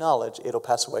 As for knowledge, it'll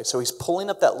pass away. So he's pulling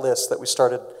up that list that we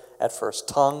started at first.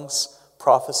 Tongues,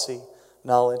 prophecy,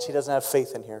 knowledge. He doesn't have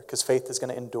faith in here because faith is going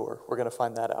to endure. We're going to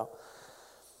find that out.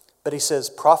 But he says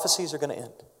prophecies are going to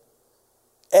end.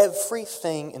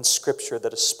 Everything in Scripture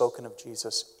that is spoken of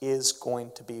Jesus is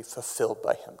going to be fulfilled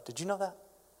by him. Did you know that?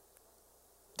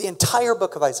 The entire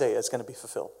book of Isaiah is going to be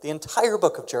fulfilled. The entire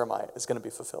book of Jeremiah is going to be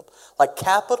fulfilled. Like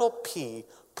capital P,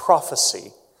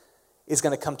 prophecy is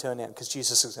going to come to an end because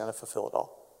Jesus is going to fulfill it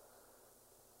all.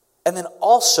 And then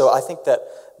also, I think that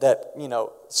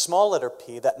small letter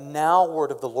P, that now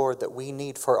word of the Lord that we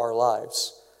need for our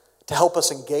lives to help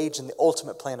us engage in the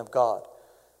ultimate plan of God.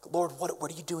 Lord, what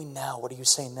are you doing now? What are you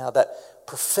saying now? That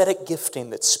prophetic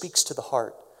gifting that speaks to the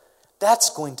heart,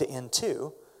 that's going to end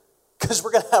too. Because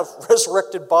we're going to have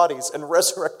resurrected bodies and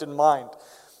resurrected mind.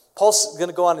 Paul's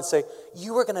going to go on and say,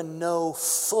 you are going to know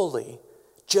fully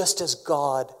just as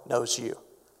God knows you.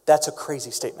 That's a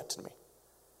crazy statement to me.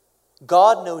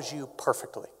 God knows you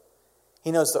perfectly.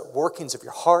 He knows the workings of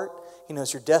your heart. He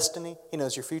knows your destiny. He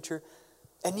knows your future.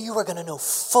 And you are going to know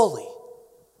fully.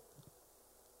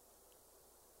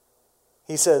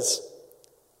 He says,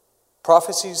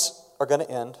 prophecies are going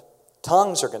to end.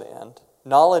 Tongues are going to end.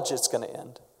 Knowledge is going to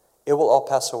end. It will all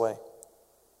pass away.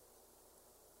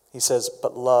 He says,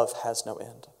 but love has no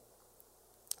end.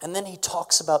 And then he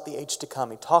talks about the age to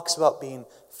come. He talks about being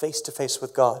face to face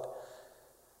with God.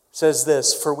 He says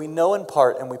this, for we know in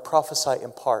part and we prophesy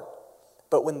in part.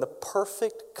 But when the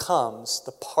perfect comes,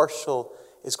 the partial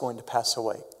is going to pass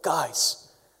away.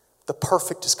 Guys, the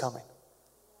perfect is coming.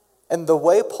 And the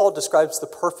way Paul describes the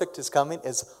perfect is coming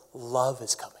is love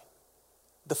is coming.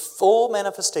 The full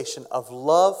manifestation of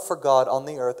love for God on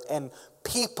the earth and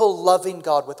people loving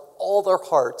God with all their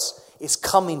hearts is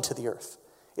coming to the earth.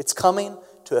 It's coming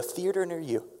to a theater near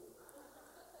you.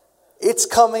 It's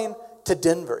coming to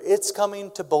Denver. It's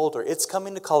coming to Boulder. It's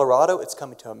coming to Colorado. It's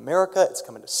coming to America. It's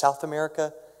coming to South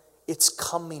America. It's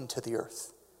coming to the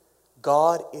earth.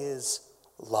 God is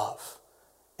love,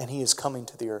 and he is coming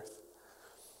to the earth.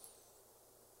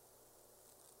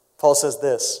 Paul says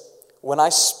this, when I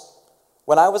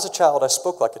was a child, I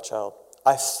spoke like a child.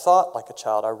 I thought like a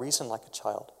child. I reasoned like a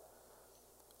child.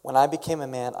 When I became a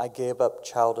man, I gave up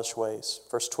childish ways.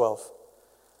 Verse 12.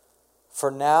 For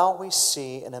now we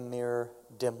see in a mirror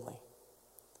dimly,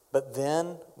 but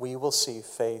then we will see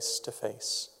face to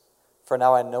face. For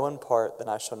now I know in part, then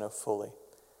I shall know fully,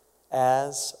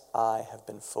 as I have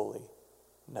been fully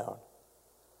known.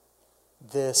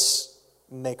 This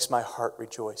makes my heart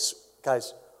rejoice.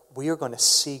 Guys, we are going to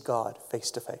see God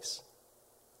face to face.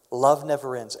 Love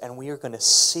never ends, and we are going to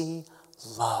see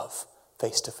love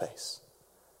face to face.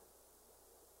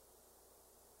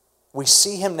 We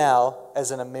see him now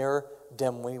as in a mirror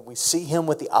dimly. We see him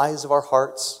with the eyes of our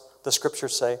hearts, the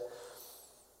scriptures say.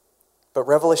 But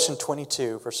Revelation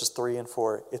 22, verses 3 and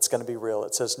 4, it's going to be real.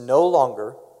 It says, no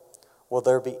longer will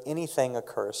there be anything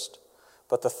accursed,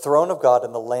 but the throne of God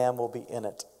and the Lamb will be in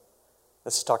it.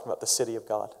 This is talking about the city of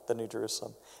God, the New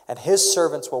Jerusalem. And his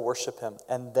servants will worship him,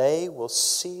 and they will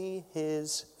see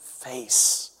his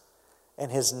face,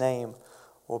 and his name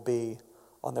will be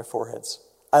on their foreheads.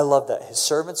 I love that. His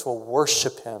servants will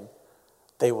worship him.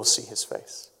 They will see his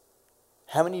face.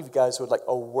 How many of you guys would like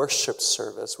a worship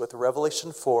service with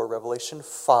Revelation 4, Revelation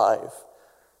 5,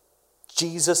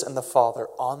 Jesus and the Father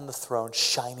on the throne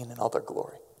shining in all their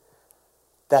glory?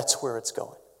 That's where it's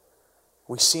going.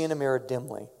 We see in a mirror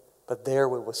dimly, but there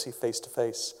we will see face to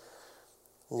face.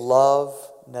 Love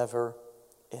never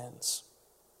ends.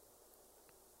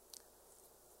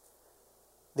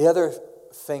 The other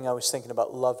thing I was thinking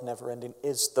about love never ending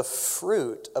is the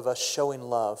fruit of us showing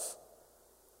love.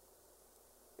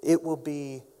 It will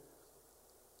be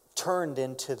turned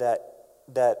into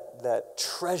that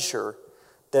treasure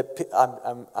that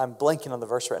I'm blanking on the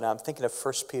verse right now. I'm thinking of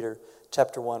 1 Peter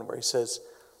chapter 1 where he says,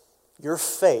 your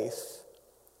faith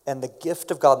and the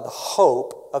gift of God and the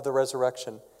hope of the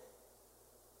resurrection,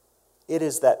 it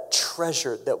is that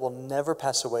treasure that will never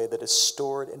pass away that is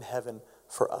stored in heaven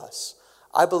for us.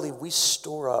 I believe we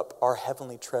store up our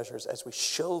heavenly treasures as we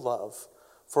show love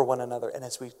for one another and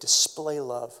as we display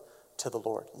love to the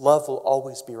Lord. Love will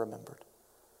always be remembered.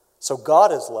 So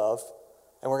God is love,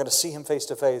 and we're going to see him face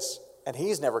to face, and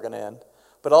he's never going to end.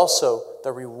 But also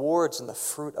the rewards and the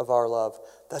fruit of our love,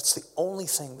 that's the only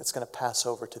thing that's going to pass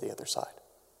over to the other side.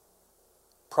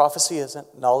 Prophecy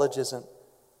isn't, knowledge isn't.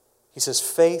 He says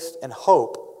faith and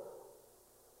hope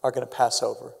are going to pass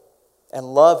over. And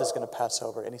love is going to pass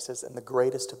over. And he says, and the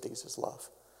greatest of these is love.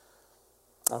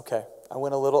 Okay, I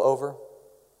went a little over,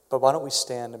 but why don't we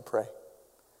stand and pray?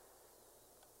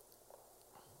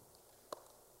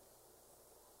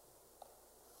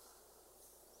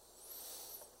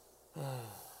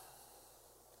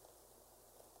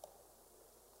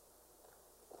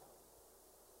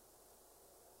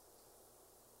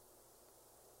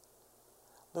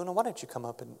 Luna, why don't you come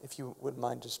up and, if you wouldn't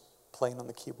mind, just playing on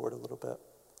the keyboard a little bit.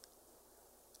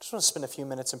 Just want to spend a few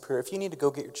minutes in prayer. If you need to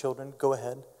go get your children, go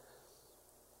ahead.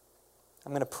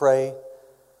 I'm going to pray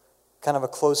kind of a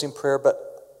closing prayer,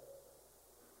 but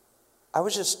I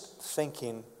was just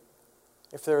thinking,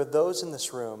 if there are those in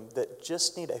this room that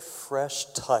just need a fresh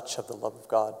touch of the love of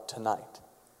God tonight.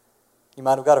 You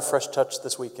might have got a fresh touch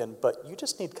this weekend, but you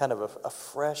just need kind of a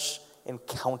fresh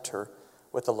encounter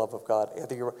with the love of God.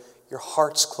 Either your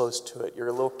heart's close to it, you're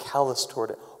a little callous toward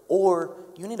it, or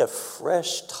you need a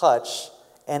fresh touch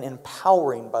and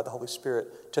empowering by the Holy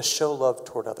Spirit to show love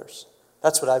toward others.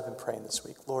 That's what I've been praying this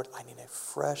week. Lord, I need a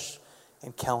fresh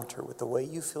encounter with the way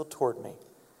you feel toward me,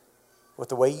 with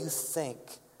the way you think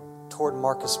toward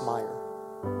Marcus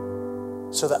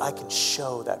Meyer, so that I can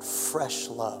show that fresh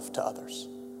love to others,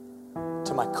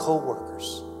 to my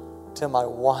coworkers, to my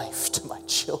wife, to my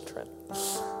children,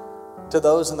 to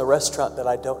those in the restaurant that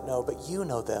I don't know, but you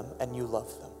know them and you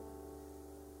love them.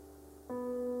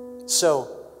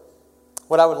 So,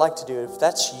 what I would like to do, if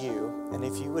that's you, and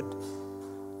if you would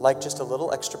like just a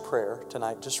little extra prayer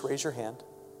tonight, just raise your hand,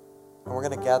 and we're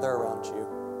going to gather around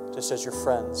you, just as your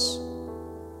friends.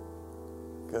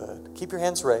 Good. Keep your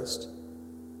hands raised.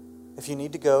 If you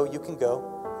need to go, you can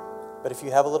go. But if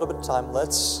you have a little bit of time,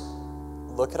 let's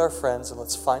look at our friends and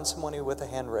let's find someone with a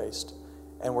hand raised.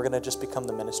 And we're going to just become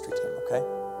the ministry team, okay?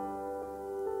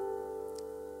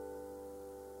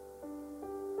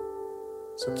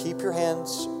 So keep your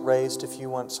hands raised if you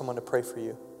want someone to pray for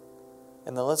you.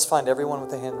 And then let's find everyone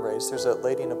with a hand raised. There's a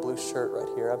lady in a blue shirt right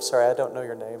here. I'm sorry, I don't know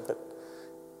your name, but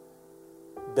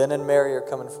Ben and Mary are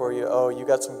coming for you. Oh, you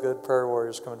got some good prayer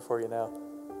warriors coming for you now.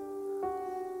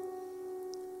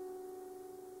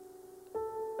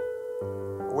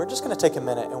 We're just going to take a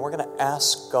minute and we're going to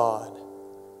ask God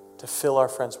to fill our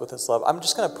friends with his love. I'm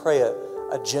just going to pray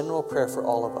a general prayer for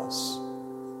all of us.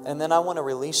 And then I want to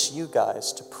release you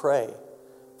guys to pray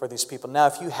for these people. Now,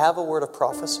 if you have a word of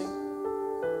prophecy,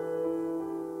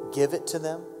 give it to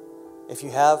them. If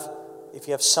you have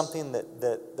something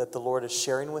that the Lord is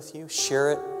sharing with you,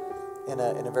 share it in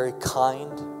a very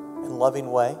kind and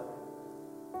loving way.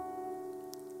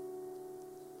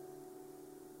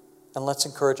 And let's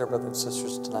encourage our brothers and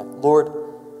sisters tonight. Lord,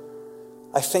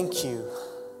 I thank you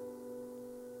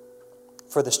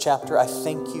for this chapter. I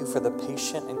thank you for the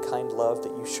patient and kind love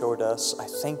that you showed us. I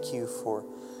thank you for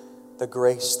the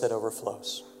grace that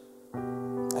overflows.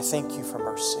 I thank you for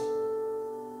mercy.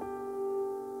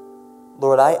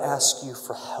 Lord, I ask you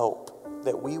for help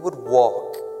that we would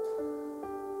walk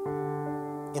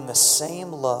in the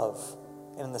same love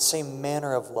and in the same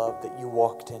manner of love that you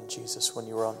walked in, Jesus, when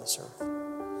you were on this earth.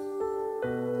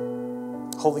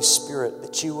 Holy Spirit,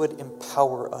 that you would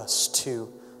empower us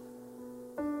to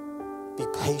be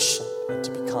patient and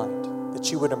to be kind, that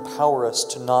that you would empower us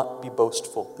to not be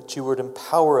boastful, that you would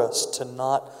empower us to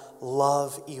not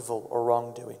love evil or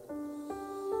wrongdoing,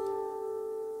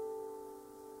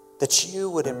 that you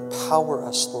would empower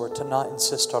us, Lord, to not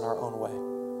insist on our own way.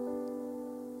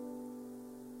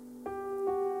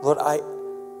 Lord, I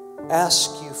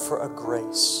ask you for a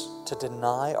grace to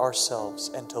deny ourselves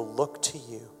and to look to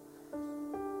you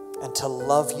and to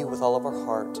love you with all of our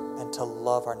heart and to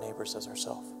love our neighbors as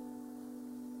ourselves.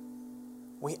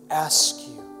 We ask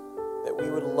you that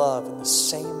we would love in the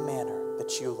same manner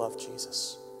that you love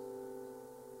Jesus.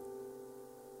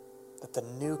 That the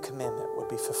new commandment would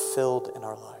be fulfilled in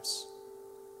our lives.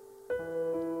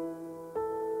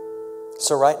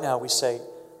 So right now we say,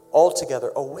 all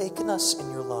together, awaken us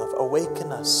in your love.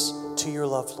 Awaken us to your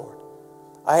love, Lord.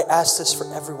 I ask this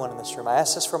for everyone in this room. I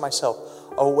ask this for myself.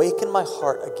 Awaken my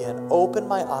heart again. Open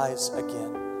my eyes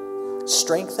again.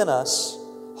 Strengthen us,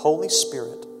 Holy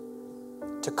Spirit,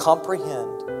 to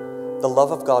comprehend the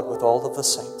love of God with all of the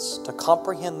saints. To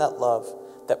comprehend that love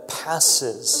that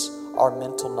passes our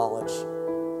mental knowledge,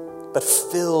 but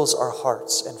fills our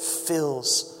hearts and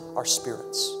fills our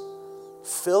spirits.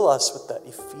 Fill us with that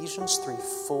Ephesians 3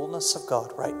 fullness of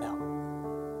God right now.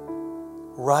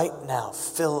 Right now,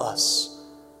 fill us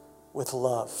with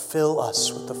love. Fill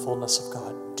us with the fullness of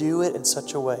God. Do it in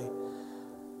such a way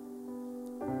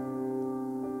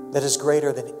that is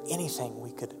greater than anything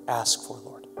we could ask for,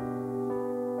 Lord.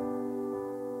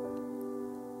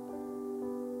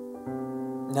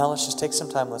 Now let's just take some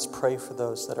time. Let's pray for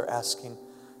those that are asking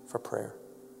for prayer.